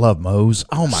week. I love Moe's.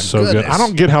 Oh, my So goodness. good. I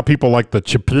don't get how people like the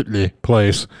Chipotle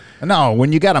place. No,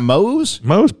 when you got a Moe's,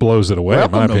 Moe's blows it away,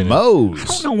 in my welcome to opinion. Moe's. I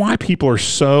don't know why people are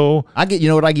so You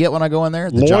know what I get when I go in there?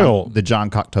 loyal. The John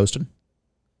Cock Toastin'.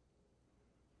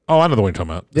 Oh, I know the one you're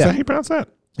talking about. Is Yeah. that how you pronounce that?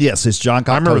 Yes, it's John I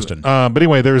Cock remember. Toastin'. But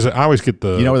anyway, I always get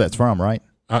the. You know where that's from, right?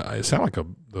 It sounded like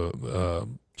the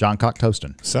John Cock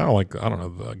Toastin'. sounded like, I don't know,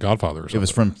 the Godfather or something. It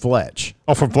was from Fletch.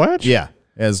 Oh, from Fletch? Yeah.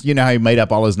 As you know how he made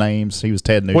up all his names? He was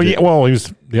Ted Nugent. Well, yeah. Well, he was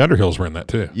the Underhills were in that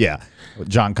too. Yeah.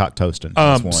 John Cock Toastin'.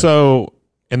 That's one. So,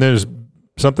 and there's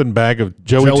something bag of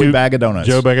Joey Bag of Donuts.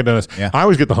 Joe Bag of Donuts. Yeah. I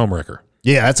always get the home wrecker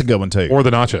Yeah, that's a good one, too. or the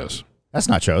nachos. That's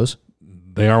nachos.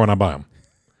 They are when I buy them.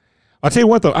 I'll tell you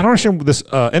what, though, I don't understand this,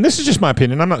 and this is just my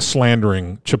opinion. I'm not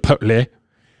slandering Chipotle,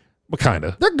 but kind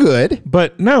of. They're good.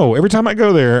 But no, every time I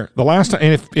go there, the last time,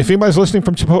 and if anybody's listening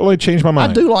from Chipotle, change my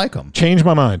mind. I do like them. Change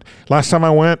my mind. Last time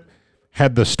I went,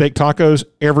 had the steak tacos.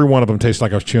 Every one of them tasted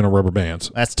like I was chewing on rubber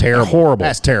bands. That's terrible. Horrible.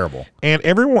 That's terrible. And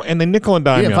they nickel and You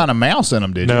dime didn't you. find a mouse in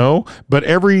them, did you? No, but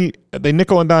they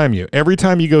nickel and dime you every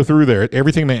time you go through there.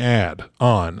 Everything they add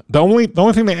on. The only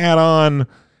thing they add on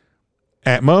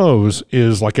at Moe's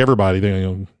is like everybody.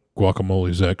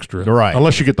 Guacamole's extra, Right.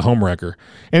 Unless you get the home wrecker.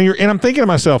 And I'm thinking to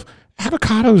myself,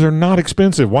 avocados are not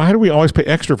expensive. Why do we always pay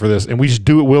extra for this? And we just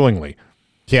do it willingly.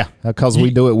 Yeah, because we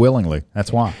do it willingly.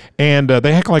 That's why. And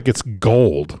they act like it's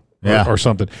gold or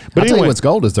something. But I'll tell anyway, you what's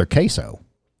gold is their queso.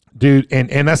 dude,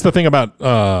 and that's the thing about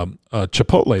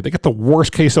Chipotle. They got the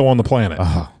worst queso on the planet.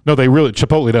 No, they really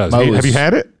Chipotle does. Moe's. Have you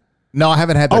had it? No, I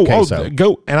haven't had their queso.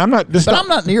 Go. And I'm not. I'm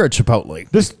not near a Chipotle.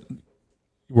 There's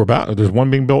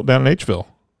one being built down in Hville.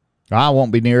 I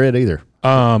won't be near it either.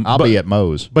 I'll be at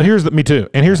Moe's. But me too.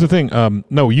 And here's the thing.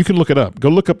 No, you can look it up. Go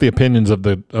look up the opinions of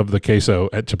the queso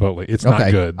at Chipotle. It's not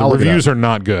Okay, good. The I'll look it reviews are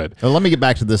not good. Now, let me get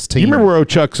back to this team. You remember where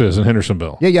O'Chuck's is in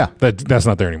Hendersonville? Yeah. That's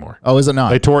not there anymore. Oh, is it not?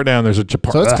 They tore it down. There's a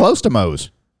Chipotle. So it's close to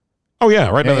Moe's. Oh yeah,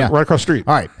 right Yeah. right across the street.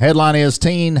 All right. Headline is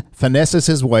Teen finesses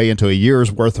his way into a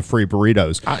year's worth of free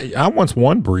burritos. I once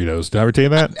won burritos. Did I ever tell you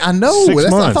that? I know. 6 I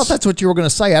months. thought that's what you were going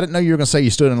to say. I didn't know you were going to say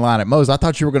you stood in line at Moe's. I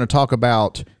thought you were going to talk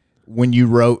about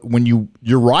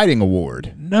your writing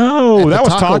award. No, that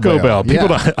was Taco Bell. People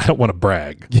Yeah. I don't want to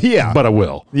brag. Yeah. But I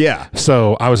will. Yeah.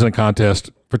 So I was in a contest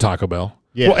for Taco Bell.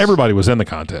 Yes. Well, everybody was in the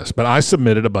contest, but I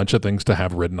submitted a bunch of things to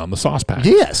have written on the sauce pack.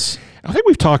 Yes. I think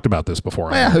we've talked about this before.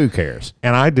 Well, who cares?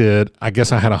 And I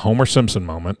guess I had a Homer Simpson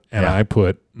moment, and I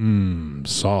put,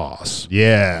 sauce.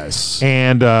 Yes.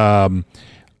 And they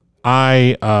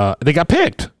got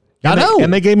picked. I know.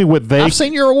 And they gave me what I've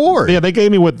seen your award. Yeah, they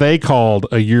gave me what they called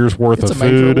a year's worth It's of a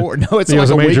major food. award. No, it's It like was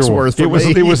a major week's award. worth for It was.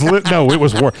 me. It was. No, it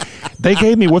was worth. They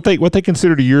gave me what they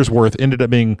considered a year's worth. Ended up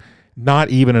being not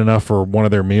even enough for one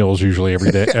of their meals. Usually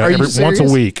every day, Are you once a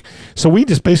serious? week. So we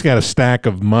just basically had a stack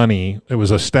of money. It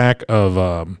was a stack of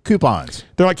Coupons.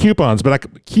 they're like coupons, but I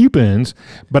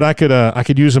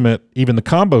could use them at even the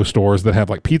combo stores that have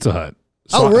like Pizza Hut.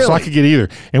 So, Oh, really? So I could get either,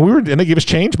 and they gave us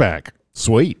change back.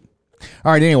 Sweet.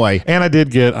 All right. Anyway. And I did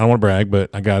get. I don't want to brag,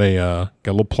 but I got a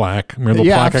little plaque. Remember the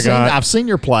plaque I got? I've seen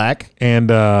your plaque,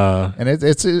 And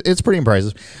it's pretty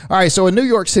impressive. All right. So a New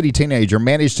York City teenager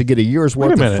managed to get a year's wait a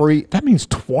worth minute. of free That means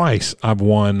twice I've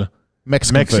won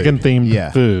Mexican food.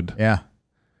 themed food. Yeah.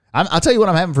 I'll tell you what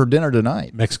I'm having for dinner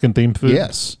tonight. Mexican themed food.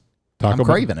 Yes. Taco I'm Bell?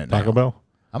 craving it now. Taco Bell.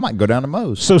 I might go down to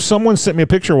Moe's. So someone sent me a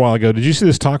picture a while ago. Did you see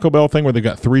this Taco Bell thing where they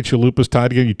got 3 chalupas tied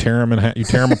together? You tear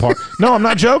them apart. No, I'm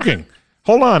not joking.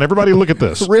 Hold on, everybody, look at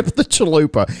this. Rip the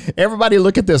chalupa. Everybody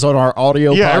look at this on our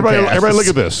audio Yeah, podcast. everybody, look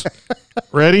at this.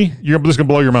 Ready? This is gonna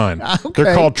blow your mind. Okay.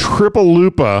 They're called Triple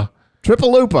Lupa.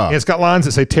 Triple lupa. And it's got lines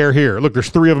that say "tear here." Look, there's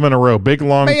 3 of them in a row. Big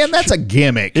long. Man, that's a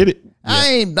gimmick.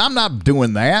 I'm not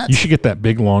doing that. You should get that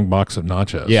big long box of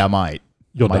nachos. Yeah, I might.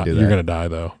 You'll I might die. do that. You're gonna die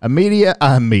though. A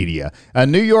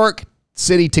New York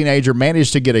City teenager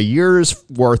managed to get a year's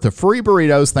worth of free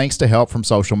burritos thanks to help from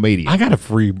social media. I got a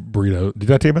free burrito. Did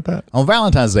I tell you about that? On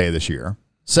Valentine's Day this year,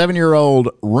 7-year-old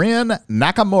Ren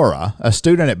Nakamura, a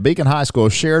student at Beacon High School,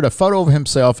 shared a photo of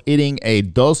himself eating a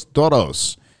Dos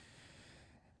Toros.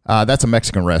 That's a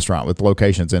Mexican restaurant with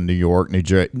locations in New York,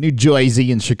 New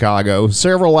Jersey, and Chicago.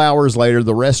 Several hours later,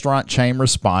 the restaurant chain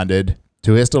responded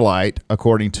to his delight,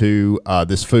 according to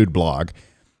this food blog.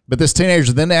 But this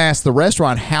teenager then asked the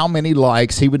restaurant how many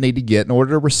likes he would need to get in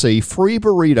order to receive free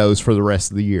burritos for the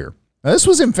rest of the year. Now, this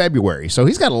was in February, so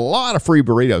he's got a lot of free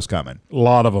burritos coming. A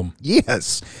lot of them.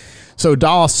 Yes. So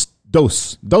Dos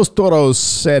Toros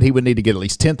said he would need to get at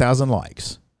least 10,000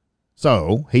 likes.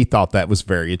 So he thought that was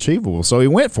very achievable, so he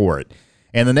went for it.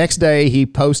 And the next day, he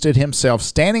posted himself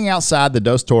standing outside the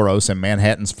Dos Toros in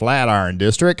Manhattan's Flatiron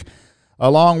District,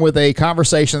 along with a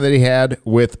conversation that he had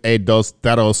with a Dos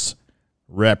Toros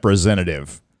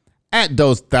representative. At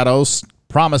Dos Toros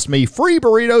promised me free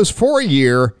burritos for a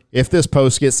year if this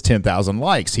post gets 10,000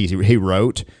 likes. He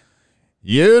wrote,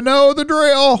 "You know the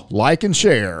drill, like and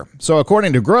share." So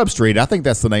according to Grub Street, I think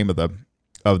that's the name of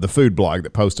the food blog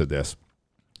that posted this,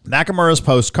 Nakamura's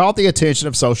post caught the attention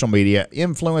of social media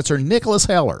influencer Nicholas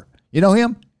Heller. You know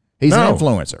him? He's an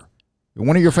influencer.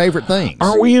 One of your favorite things.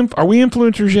 Are we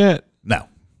influencers yet? No,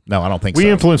 I don't think we so.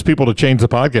 We influence people to change the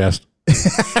podcast.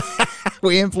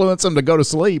 We influence them to go to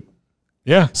sleep.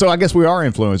 Yeah. So I guess we are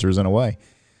influencers in a way.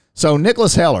 So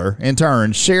Nicholas Heller, in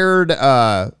turn, shared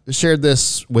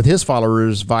this with his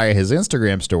followers via his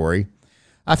Instagram story.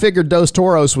 I figured Dos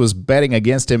Toros was betting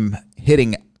against him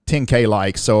hitting 10K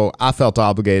likes, so I felt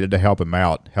obligated to help him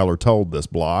out, Heller told this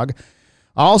blog.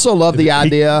 I also love the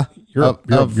idea you're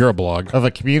a blog. of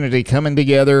a community coming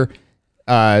together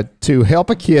to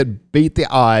help a kid beat the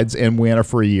odds and win a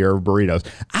free year of burritos.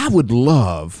 I would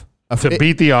love to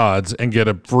beat the odds and get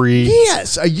a free...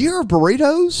 Yes, a year of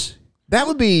burritos. That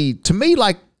would be, to me,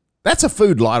 like, that's a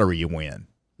food lottery you win.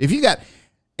 If you got,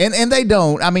 and they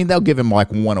don't, I mean, they'll give him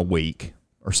like one a week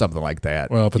or something like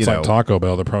that. Well, if it's like Taco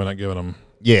Bell, they're probably not giving them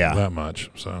that much.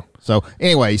 So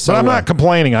anyway, but I'm not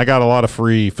complaining. I got a lot of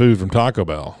free food from Taco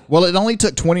Bell. Well, it only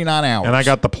took 29 hours. And I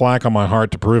got the plaque on my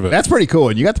heart to prove it. That's pretty cool.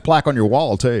 And you got the plaque on your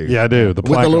wall, too. Yeah, I do. The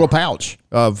plaque with a little pouch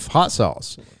of hot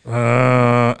sauce.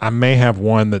 I may have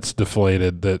one that's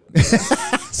deflated that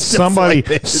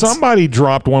somebody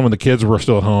dropped one when the kids were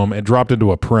still at home and dropped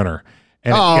into a printer.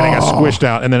 And it got squished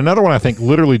out. And then another one, I think,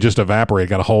 literally just evaporated,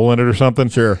 got a hole in it or something.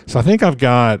 Sure. So I think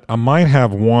I might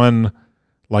have one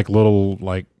little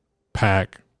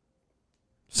pack.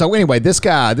 So anyway, this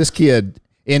kid,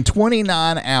 in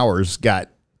 29 hours got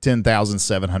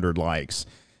 10,700 likes.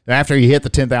 After he hit the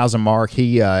 10,000 mark,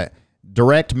 he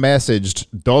direct messaged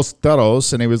Dos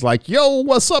Toros, and he was like, "Yo,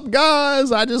 what's up,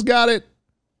 guys? I just got it.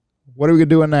 What are we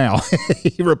doing now?"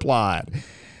 He replied.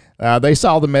 They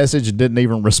saw the message and didn't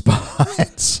even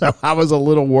respond. So I was a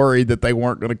little worried that they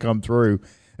weren't going to come through.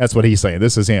 That's what he's saying.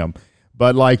 This is him.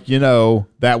 But,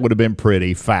 that would have been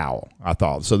pretty foul, I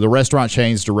thought. So the restaurant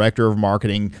chain's director of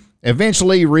marketing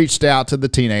eventually reached out to the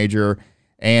teenager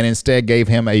and instead gave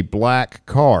him a black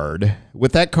card.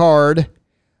 With that card,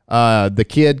 the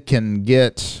kid can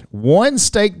get one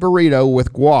steak burrito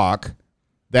with guac.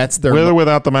 That's their with or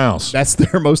without the mouse. That's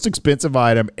their most expensive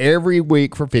item every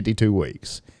week for 52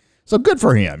 weeks. So good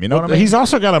for him. You know what I mean? He's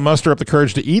also got to muster up the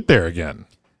courage to eat there again.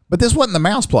 But this wasn't the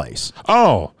mouse place.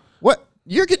 Oh. What?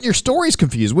 You're getting your stories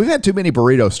confused. We've had too many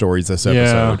burrito stories this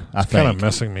episode. I think. Kind of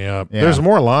messing me up. Yeah. There's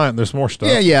more line. There's more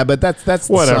stuff. Yeah, but that's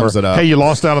whatever. Sums it up. Hey, you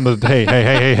lost out on the.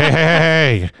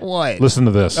 Hey. What? Listen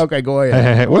to this. Okay, go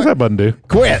ahead. Hey. What does that button do?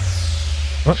 Quit.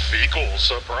 Fecal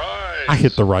surprise. I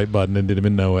hit the right button and didn't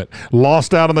even know it.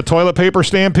 Lost out on the toilet paper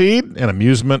stampede and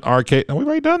amusement arcade. Oh, we've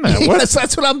already done that. What? Yes,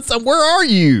 that's what I'm. Where are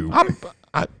you?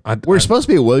 We're supposed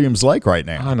to be at Williams Lake right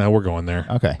now. I know we're going there.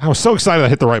 Okay. I was so excited I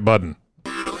hit the right button.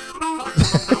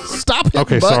 Stop hitting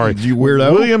Okay, buttons, sorry. you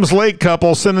weirdo. Williams Lake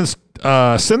couple sentenced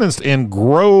in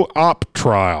grow op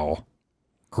trial.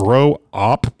 Grow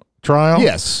op trial?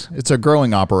 Yes, it's a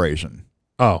growing operation.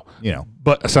 Oh,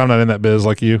 but so I'm not in that biz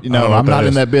like you. No, I'm not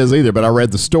in that biz either. But I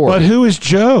read the story. But who is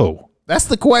Joe? That's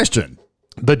the question.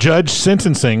 The judge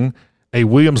sentencing a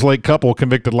Williams Lake couple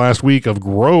convicted last week of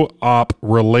grow op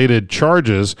related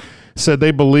charges said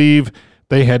they believe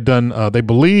they had done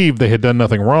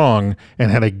nothing wrong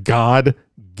and had a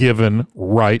God-given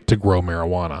right to grow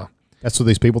marijuana. That's what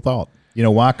these people thought. You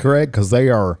know why, Craig? Because they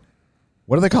are,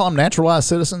 what do they call them, naturalized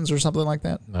citizens or something like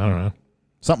that? I don't know.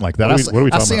 Something like that. What are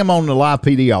we I see them on the live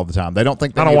PD all the time. They don't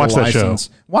think they I don't need watch a that show.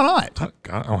 license. Why not?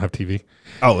 I don't have TV.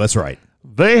 Oh, that's right.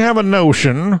 They have a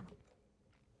notion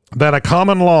that a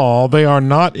common law, they are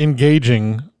not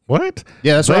engaging. What?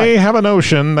 Yeah, that's right. They have a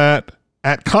notion that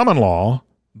at common law,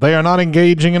 they are not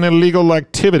engaging in illegal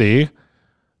activity.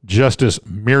 Justice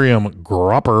Miriam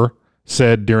Gropper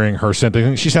said during her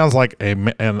sentencing. She sounds like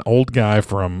an old guy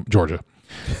from Georgia,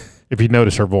 if you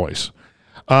notice her voice.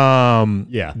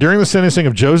 Yeah. During the sentencing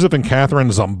of Joseph and Catherine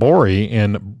Zambori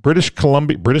in British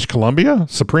Columbia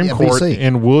Supreme Court BC.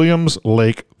 in Williams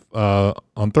Lake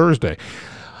on Thursday.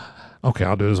 Okay,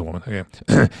 I'll do it as a woman.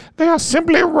 Okay. They are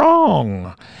simply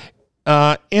wrong.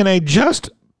 In a just,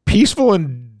 peaceful,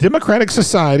 and democratic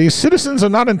society, citizens are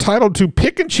not entitled to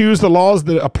pick and choose the laws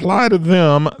that apply to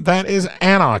them. That is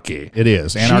anarchy. It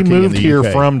is. Anarchy She in moved the here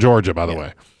UK. from Georgia, by the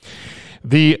way.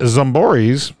 The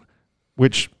Zamboris,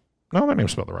 which, no, that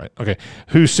name's spelled right. Okay.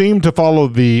 Who seem to follow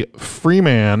the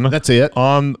Freeman That's it.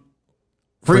 on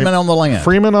Freeman on the land.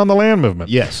 Freeman on the land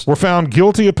movement. Yes. Were found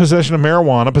guilty of possession of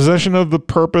marijuana, possession of the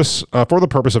purpose for the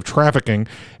purpose of trafficking,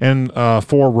 and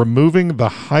for removing the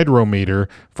hydrometer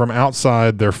from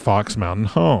outside their Fox Mountain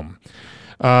home.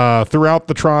 Throughout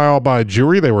the trial by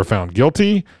jury, they were found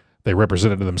guilty. They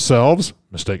represented themselves,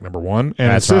 mistake number one, and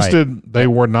That's insisted they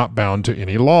were not bound to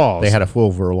any laws. They had a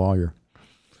fool for a lawyer.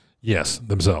 Yes,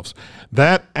 themselves.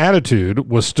 That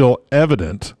attitude was still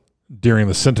evident during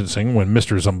the sentencing when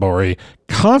Mr. Zambori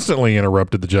constantly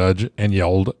interrupted the judge and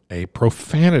yelled a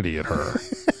profanity at her.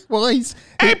 Well, he's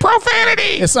A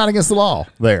profanity! it's not against the law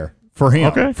there for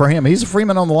him. Okay. For him, he's a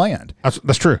Freeman on the land.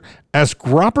 That's true. As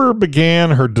Gropper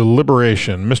began her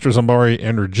deliberation, Mr. Zambori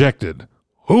interjected,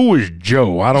 "Who is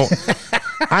Joe?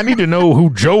 I need to know who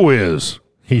Joe is,"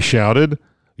 he shouted.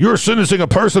 "You're sentencing a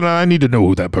person, and I need to know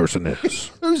who that person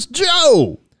is." Who's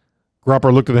Joe?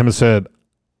 Gropper looked at him and said,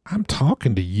 "I'm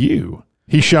talking to you."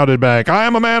 He shouted back, "I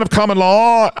am a man of common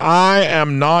law. I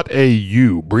am not a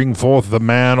you. Bring forth the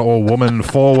man or woman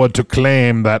forward to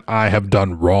claim that I have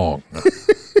done wrong."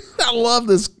 I love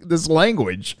this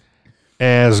language.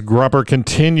 As Gropper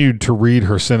continued to read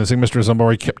her sentencing, Mr.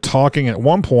 Zambori kept talking. At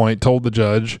one point, told the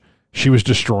judge she was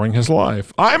destroying his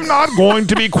life. "I'm not going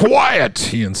to be quiet,"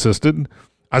 he insisted.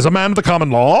 "As a man of the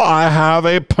common law, I have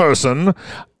a person.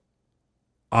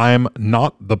 I'm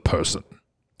not the person.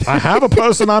 I have a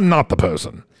person, I'm not the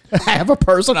person. I have a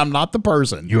person. I'm not the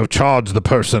person. You have charged the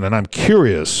person, and I'm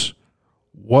curious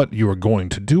what you are going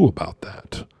to do about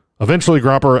that." Eventually,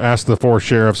 Gropper asked the four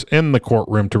sheriffs in the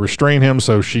courtroom to restrain him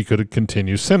so she could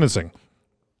continue sentencing.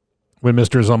 When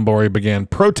Mr. Zambori began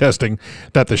protesting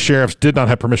that the sheriffs did not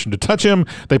have permission to touch him,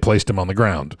 they placed him on the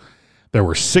ground. There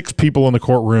were 6 people in the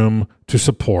courtroom to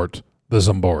support the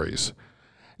Zamboris.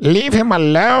 "Leave him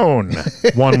alone,"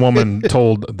 one woman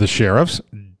told the sheriffs.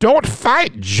 "Don't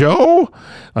fight, Joe,"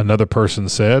 another person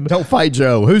said. Don't fight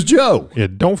Joe. Who's Joe? Yeah,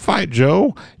 "don't fight,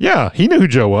 Joe." Yeah, he knew who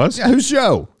Joe was. Yeah, who's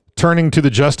Joe? Turning to the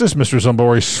justice, Mr.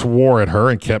 Zambori swore at her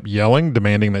and kept yelling,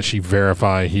 demanding that she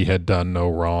verify he had done no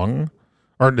wrong,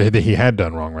 or that he had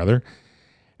done wrong, rather.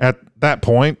 At that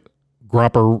point,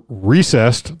 Gropper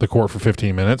recessed the court for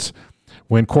 15 minutes.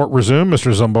 When court resumed,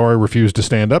 Mr. Zambori refused to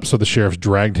stand up, so the sheriffs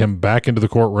dragged him back into the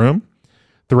courtroom.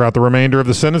 Throughout the remainder of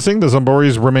the sentencing, the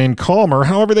Zamboris remained calmer.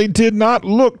 However, they did not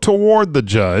look toward the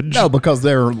judge. No, because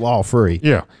they're law free.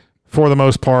 Yeah, for the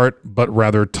most part, but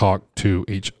rather talked to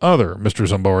each other. Mr.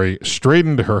 Zambori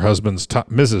straightened her husband's tie.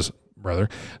 Mrs.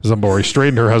 Zambori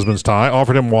straightened her husband's tie,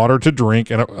 offered him water to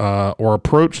drink, and or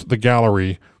approached the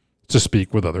gallery to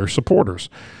speak with other supporters.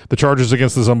 The charges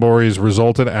against the Zamboris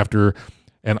resulted after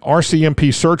an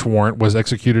RCMP search warrant was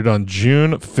executed on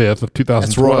June 5th of 2012.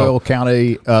 That's Royal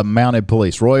County Mounted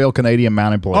Police. Royal Canadian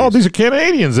Mounted Police. Oh, these are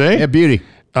Canadians, eh? yeah, beauty.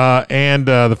 And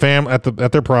the fam at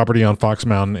their property on Fox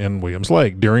Mountain in Williams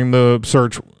Lake. During the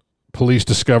search, police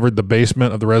discovered the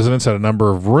basement of the residence had a number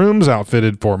of rooms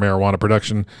outfitted for marijuana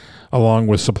production, along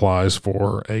with supplies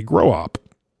for a grow op.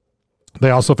 They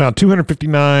also found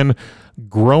 259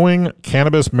 growing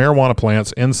cannabis marijuana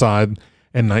plants inside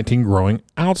and 19 growing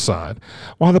outside.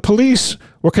 While the police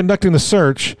were conducting the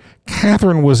search,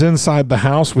 Catherine was inside the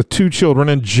house with 2 children,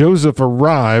 and Joseph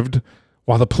arrived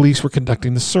while the police were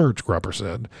conducting the search, Gropper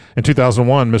said. In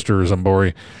 2001, Mr.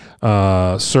 Zambori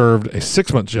served a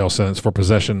 6-month jail sentence for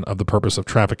possession of the purpose of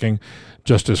trafficking.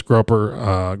 Justice Gropper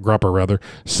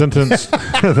sentenced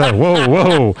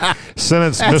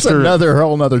sentenced That's Mr.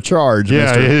 whole nother charge.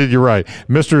 Yeah, mister. you're right.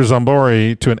 Mr.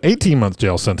 Zambori to an 18-month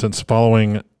jail sentence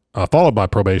followed by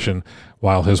probation,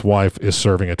 while his wife is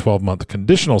serving a 12-month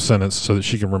conditional sentence so that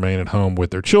she can remain at home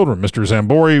with their children. Mr.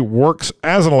 Zambori works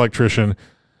as an electrician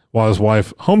while his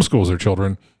wife homeschools their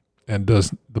children and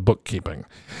does the bookkeeping.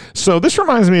 So this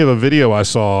reminds me of a video I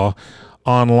saw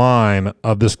online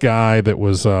of this guy that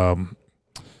was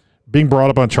being brought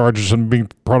up on charges and being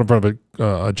brought in front of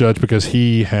a judge because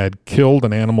he had killed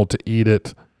an animal to eat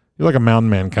it. He's like a mountain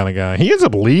man kind of guy. He ends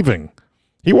up leaving.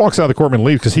 He walks out of the courtroom and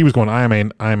leaves because he was going, I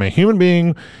am a human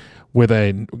being with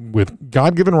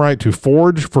God-given right to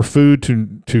forage for food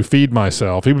to feed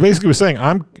myself. He basically was saying,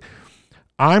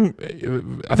 I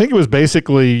think it was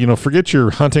basically, forget your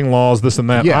hunting laws, this and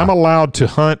that. Yeah. I'm allowed to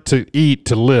hunt, to eat,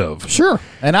 to live. Sure.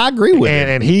 And I agree with him.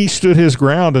 And he stood his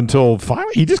ground until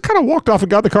finally he just kind of walked off and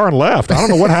got in the car and left. I don't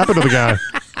know what happened to the guy.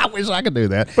 I wish I could do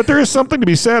that. But there is something to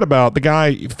be said about the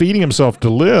guy feeding himself to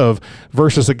live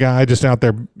versus a guy just out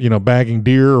there, bagging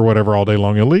deer or whatever all day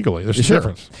long illegally. There's a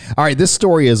difference. All right, this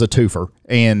story is a twofer,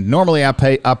 and normally I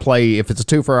play if it's a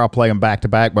twofer, I'll play them back to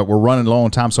back. But we're running low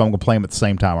on time, so I'm going to play them at the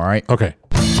same time. All right. Okay.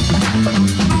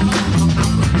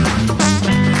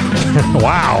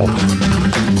 Wow.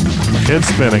 Head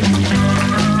spinning.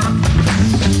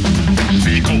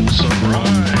 Fecal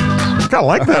surprise. I kind of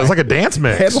like that. It's like a dance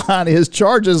mix. Headline is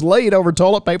charges laid over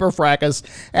toilet paper fracas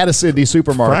at a Sydney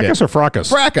supermarket. Fracas or fracas?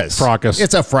 Fracas. Fracas.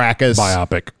 It's a fracas.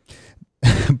 Biopic.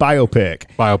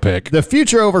 Biopic. The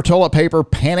future over toilet paper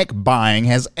panic buying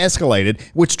has escalated,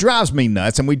 which drives me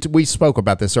nuts. And we spoke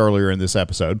about this earlier in this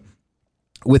episode.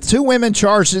 With 2 women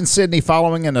charged in Sydney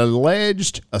following an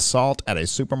alleged assault at a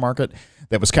supermarket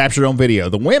that was captured on video.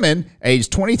 The women,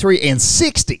 aged 23 and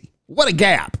 60. What a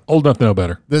gap. Old enough to know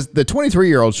better. The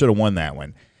 23-year-old should have won that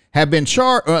one. Have been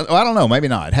charged, I don't know, maybe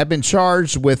not. Have been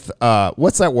charged with,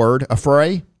 what's that word?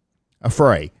 Affray?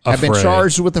 Affray. Have been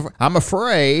charged with, I'm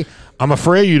afraid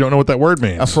you don't know what that word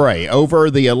means. Affray over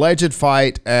the alleged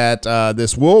fight at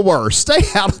this Woolworths. Stay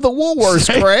out of the Woolworths,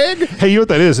 Craig. Hey, you know what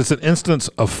that is? It's an instance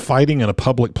of fighting in a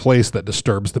public place that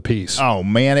disturbs the peace. Oh,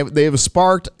 man. It was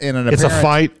sparked in an It's a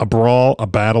fight, a brawl, a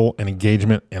battle, an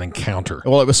engagement, an encounter.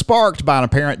 Well, it was sparked by an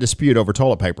apparent dispute over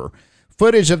toilet paper.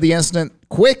 Footage of the incident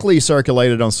quickly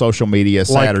circulated on social media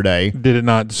Saturday. Did it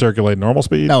not circulate normal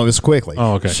speed? No, it was quickly.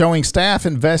 Oh, okay. Showing staff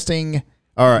investing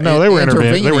or no, they were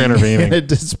intervening. They were intervening in a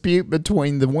dispute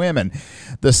between the women.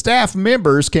 The staff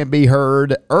members can be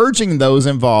heard urging those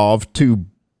involved to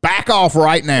back off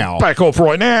right now. Back off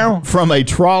right now. From a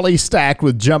trolley stacked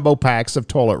with jumbo packs of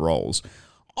toilet rolls.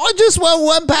 I just want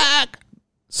one pack,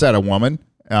 said a woman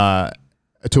to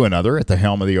another at the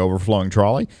helm of the overflowing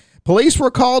trolley. Police were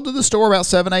called to the store about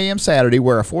 7 a.m. Saturday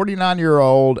where a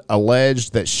 49-year-old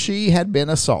alleged that she had been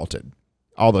assaulted,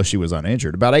 although she was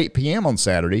uninjured. About 8 p.m. on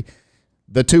Saturday,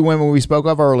 the 2 women we spoke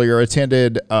of earlier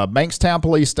attended Bankstown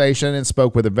Police Station and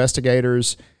spoke with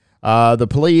investigators. The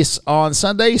police on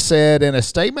Sunday said in a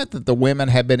statement that the women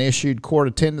had been issued court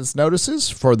attendance notices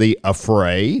for the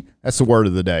affray. That's the word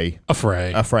of the day.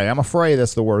 Affray. I'm afraid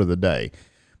that's the word of the day.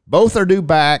 Both are due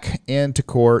back into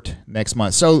court next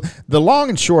month. So the long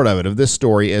and short of it of this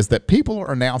story is that people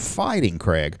are now fighting,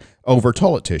 Craig, over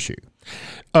toilet tissue.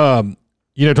 Talking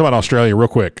about Australia real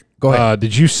quick. Go ahead.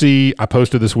 Did you see, I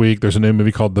posted this week, there's a new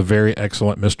movie called The Very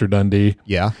Excellent Mr. Dundee.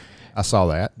 Yeah, I saw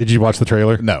that. Did you watch the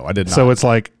trailer? No, I did not. So it's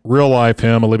like real life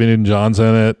him, Olivia Newton-John's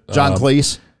in it. John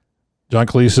Cleese. John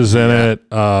Cleese is in it.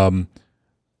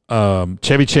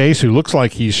 Chevy Chase, who looks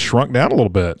like he's shrunk down a little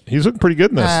bit. He's looking pretty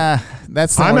good in this.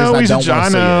 That's the I only know reason he's. I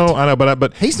don't I know,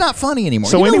 but he's not funny anymore.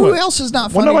 So you know anyway, who else is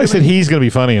not funny? Well, nobody to said me? he's going to be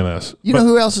funny in this. You know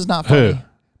who else is not funny? Who?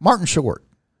 Martin Short.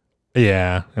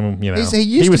 Yeah, I mean,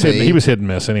 he was hit and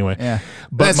miss anyway. Yeah,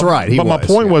 but that's right. But my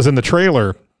point was in the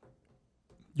trailer.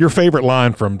 Your favorite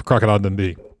line from Crocodile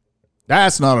Dundee.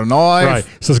 That's not a knife. Right.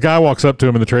 So this guy walks up to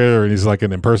him in the trailer, and he's like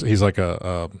he's like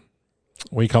a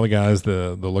what do you call the guys,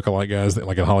 the lookalike guys,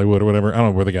 like in Hollywood or whatever? I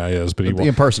don't know where the guy is, but the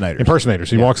impersonators. Impersonators.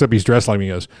 He walks up, he's dressed like me.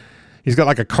 He goes, he's got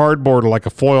like a cardboard or like a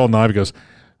foil knife. He goes,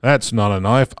 "That's not a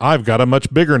knife. I've got a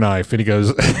much bigger knife." And he goes,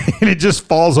 and it just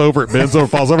falls over. It bends over,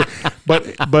 falls over.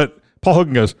 But Paul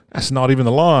Hogan goes, "That's not even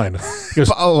the line."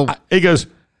 He goes,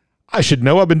 "I should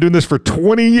know. I've been doing this for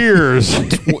 20 years."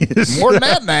 More than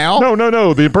that now.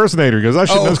 No. The impersonator goes, "I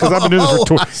should know because I've been doing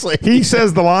this for 20." He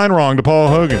says the line wrong to Paul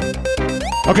Hogan.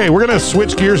 Okay, we're going to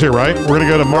switch gears here, right? We're going to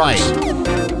go to Mark's.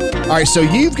 Right. All right, so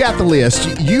you've got the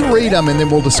list. You read them, and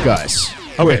then we'll discuss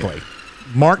quickly.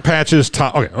 Mark Patch's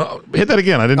top. Okay, hit that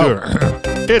again. I didn't do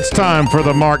it. It's time for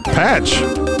the Mark Patch.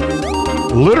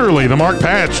 Literally, the Mark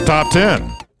Patch top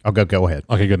 10. Oh, go ahead.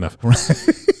 Okay, good enough.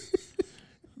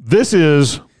 This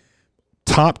is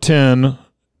top 10.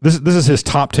 This is his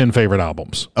top 10 favorite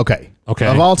albums. Okay. Okay.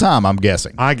 Of all time, I'm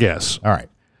guessing. I guess. All right.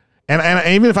 And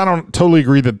even if I don't totally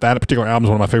agree that particular album is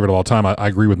one of my favorite of all time, I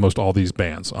agree with most all these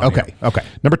bands. Okay.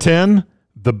 Number 10,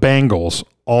 The Bangles,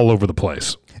 All Over the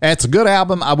Place. It's a good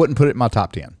album. I wouldn't put it in my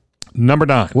top 10. Number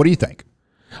 9. What do you think?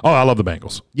 Oh, I love The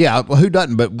Bangles. Yeah, well, who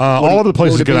doesn't? But All Over the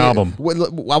Place is a good album.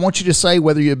 I want you to say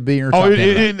whether you'd be in your top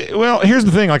 10. Well, here's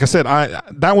the thing. Like I said,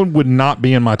 that one would not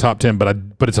be in my top 10, but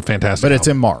it's a fantastic But album. it's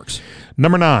in Mark's.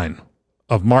 Number 9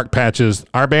 of Mark Patch's,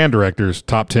 our band director's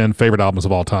top 10 favorite albums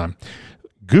of all time.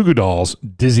 Goo Goo Dolls,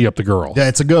 Dizzy Up the Girl.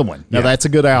 That's a good one. No, that's a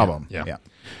good album. Yeah.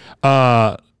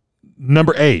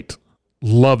 Number 8,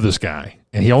 love this guy.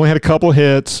 and he only had a couple of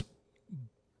hits,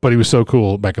 but he was so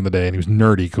cool back in the day, and he was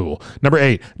nerdy cool. Number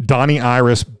 8, Donnie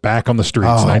Iris, Back on the Streets,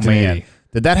 Oh, 1980. man.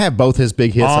 Did that have both his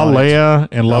big hits on it? Leia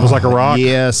and Love is Like a Rock.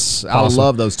 Yes. Awesome. I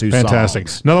love those two Fantastic.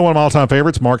 songs. Another one of my all-time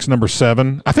favorites, Mark's number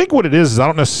 7. I think what it is I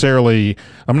don't necessarily,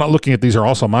 I'm not looking at these are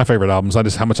also my favorite albums. I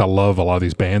just how much I love a lot of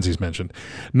these bands he's mentioned.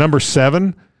 Number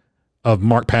 7 of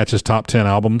Mark Patch's top 10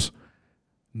 albums,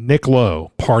 Nick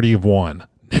Lowe, Party of One.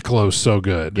 Nick Lowe's so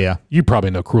good. Yeah. You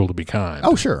probably know Cruel to Be Kind.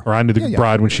 Oh, sure. Or I Knew the Yeah.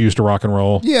 Bride When She Used to Rock and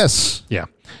Roll. Yes. Yeah.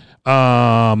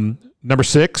 Number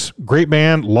 6, great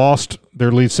band, lost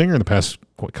their lead singer in the past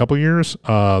couple years.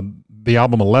 The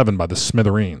album 11 by the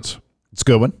Smithereens. It's a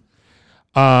good one.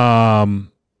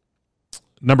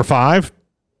 Number 5,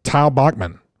 Tyle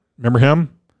Bachman. Remember him?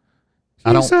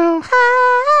 I don't. So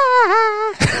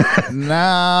high.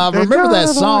 Nah, I remember that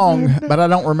song, but I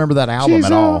don't remember that album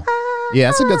at all. Yeah,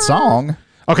 it's a good song.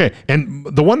 Okay, and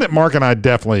the one that Mark and I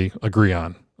definitely agree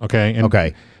on. Okay. And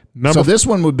Okay. Number So this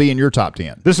one would be in your top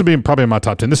 10. this would be probably in my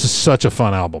top 10. This is such a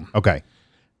fun album. Okay.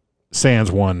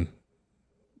 Sans one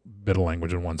bit of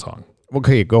language in one song.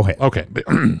 Okay, go ahead. Okay, but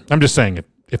I'm just saying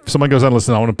if someone goes out and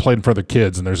listens, I want to play it for their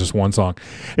kids, and there's this one song.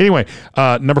 Anyway,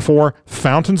 number 4,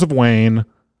 Fountains of Wayne.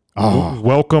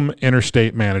 Welcome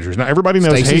Interstate Managers. Now everybody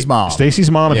knows Stacy's mom. Stacy's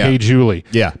mom and Yeah. Hey Julie.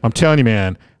 Yeah. I'm telling you,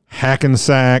 man.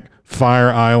 Hackensack, Fire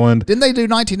Island. Didn't they do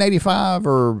 1985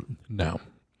 or? No,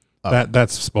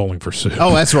 that's Bowling for Soup.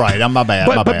 Oh, that's right. My bad.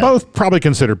 but my but bad. both probably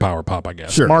considered power pop, I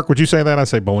guess. Sure. Mark, would you say that? I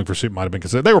say Bowling for Soup might have been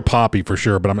considered. They were poppy for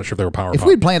sure, but I'm not sure if they were power If pop.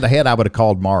 we'd planned ahead, I would have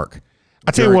called Mark. I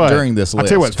tell you what, during this I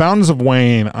tell you what, list. Fountains of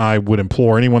Wayne, I would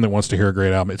implore anyone that wants to hear a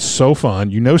great album. It's so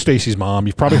fun. You know Stacy's mom.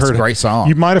 You've probably That's heard a great song.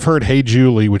 You might have heard Hey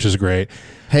Julie, which is great.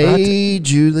 Hey,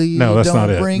 Julie, No, that's don't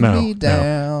not it. bring No, me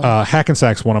down. no.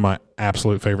 Hackensack's one of my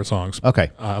absolute favorite songs.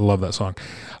 Okay. I love that song.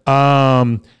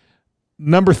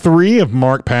 Number 3 of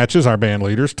Mark Patch's, our band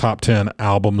leaders, top 10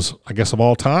 albums, I guess, of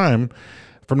all time.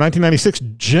 From 1996,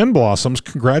 Gin Blossoms.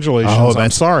 Congratulations. I'm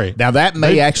that's- sorry. Now, that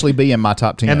may actually be in my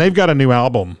top 10. And they've got a new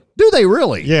album. Do they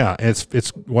really? Yeah, it's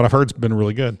what I've heard's been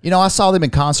really good. You know, I saw them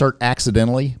in concert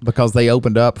accidentally because they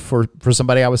opened up for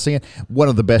somebody I was seeing. One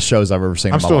of the best shows I've ever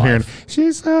seen I'm in my still life. hearing,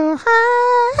 she's so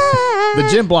high. The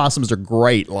Gin Blossoms are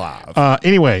great live.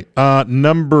 Anyway,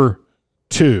 number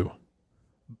 2,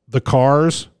 The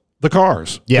Cars.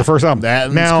 Yeah, The first album. that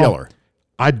one's now, killer.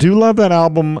 I do love that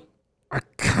album. I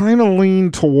kind of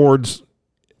lean towards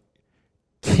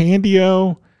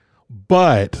Candio,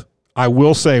 but I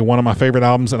will say one of my favorite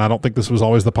albums, and I don't think this was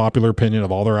always the popular opinion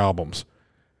of all their albums,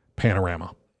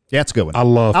 Panorama. Yeah, it's a good one. I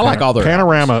like all their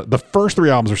Panorama. albums. The first 3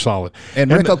 albums are solid.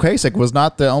 And Rick Ocasek was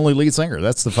not the only lead singer.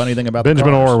 That's the funny thing about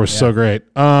Benjamin the Cars. Orr was so great.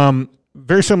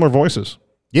 Very similar voices.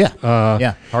 Yeah.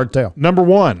 Yeah. Hard to tell. Number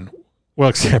 1, well,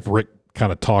 except Rick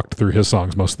kind of talked through his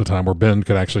songs most of the time, where Ben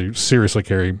could actually seriously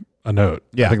carry a note.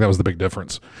 Yeah. I think that was the big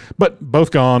difference. But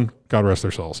both gone. God rest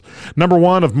their souls. Number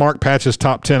 1 of Mark Patch's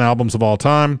top 10 albums of all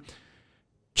time,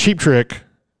 Cheap Trick,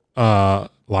 Live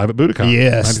at Budokan.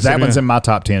 Yes, that 1979. one's in my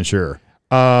top 10, sure.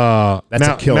 That's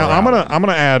a killer Now I'm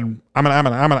album.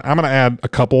 gonna add a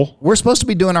couple. We're supposed to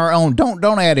be doing our own. Don't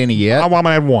add any yet. I'm gonna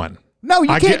add one. No, you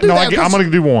I can't get- do no, that. I get- I'm 'cause- gonna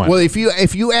do one. Well, if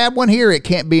you add one here, it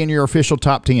can't be in your official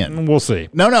top 10. We'll see.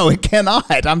 No, it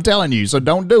cannot. I'm telling you. So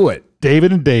don't do it.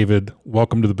 David and David,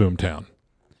 Welcome to the Boomtown.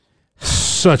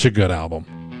 Such a good album.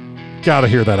 Gotta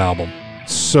hear that album.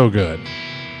 So good.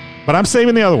 But I'm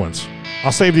saving the other ones.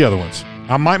 I'll save the other ones.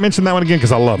 I might mention that one again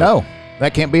because I love it. No,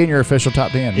 that can't be in your official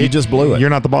top 10. You just blew it. You're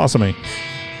not the boss of me.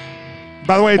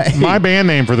 By the way, my band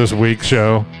name for this week's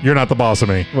show, You're Not the Boss of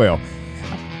Me. Well,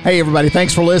 hey, everybody.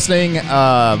 Thanks for listening.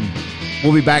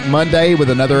 We'll be back Monday with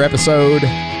another episode.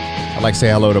 I'd like to say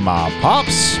hello to my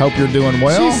pops. Hope you're doing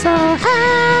well.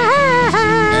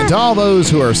 And to all those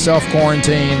who are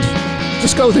self-quarantined,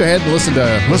 just go ahead and listen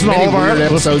to Listen to many all of our weird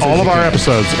episodes. as All of you our can.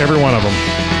 episodes, every one of them.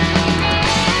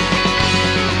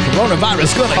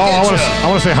 Coronavirus gonna Oh, get you. I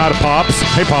want to say hi to Pops.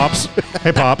 Hey, Pops.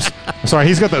 Hey, Pops. Sorry,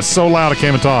 he's got that so loud I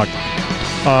can't even talk.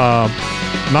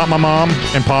 Not my mom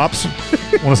and Pops.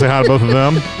 Want to say hi to both of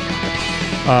them.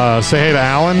 Say hey to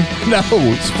Alan. No,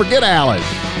 forget Alan.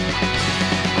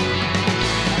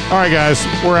 All right, guys,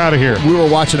 we're out of here. We were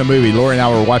watching a movie. Lori and I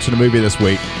were watching a movie this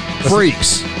week.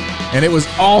 Freaks. And it was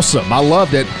awesome. I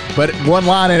loved it. But one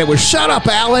line in it was, "Shut up,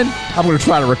 Alan." I'm going to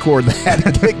try to record that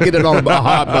and get it on the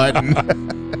hot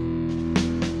button.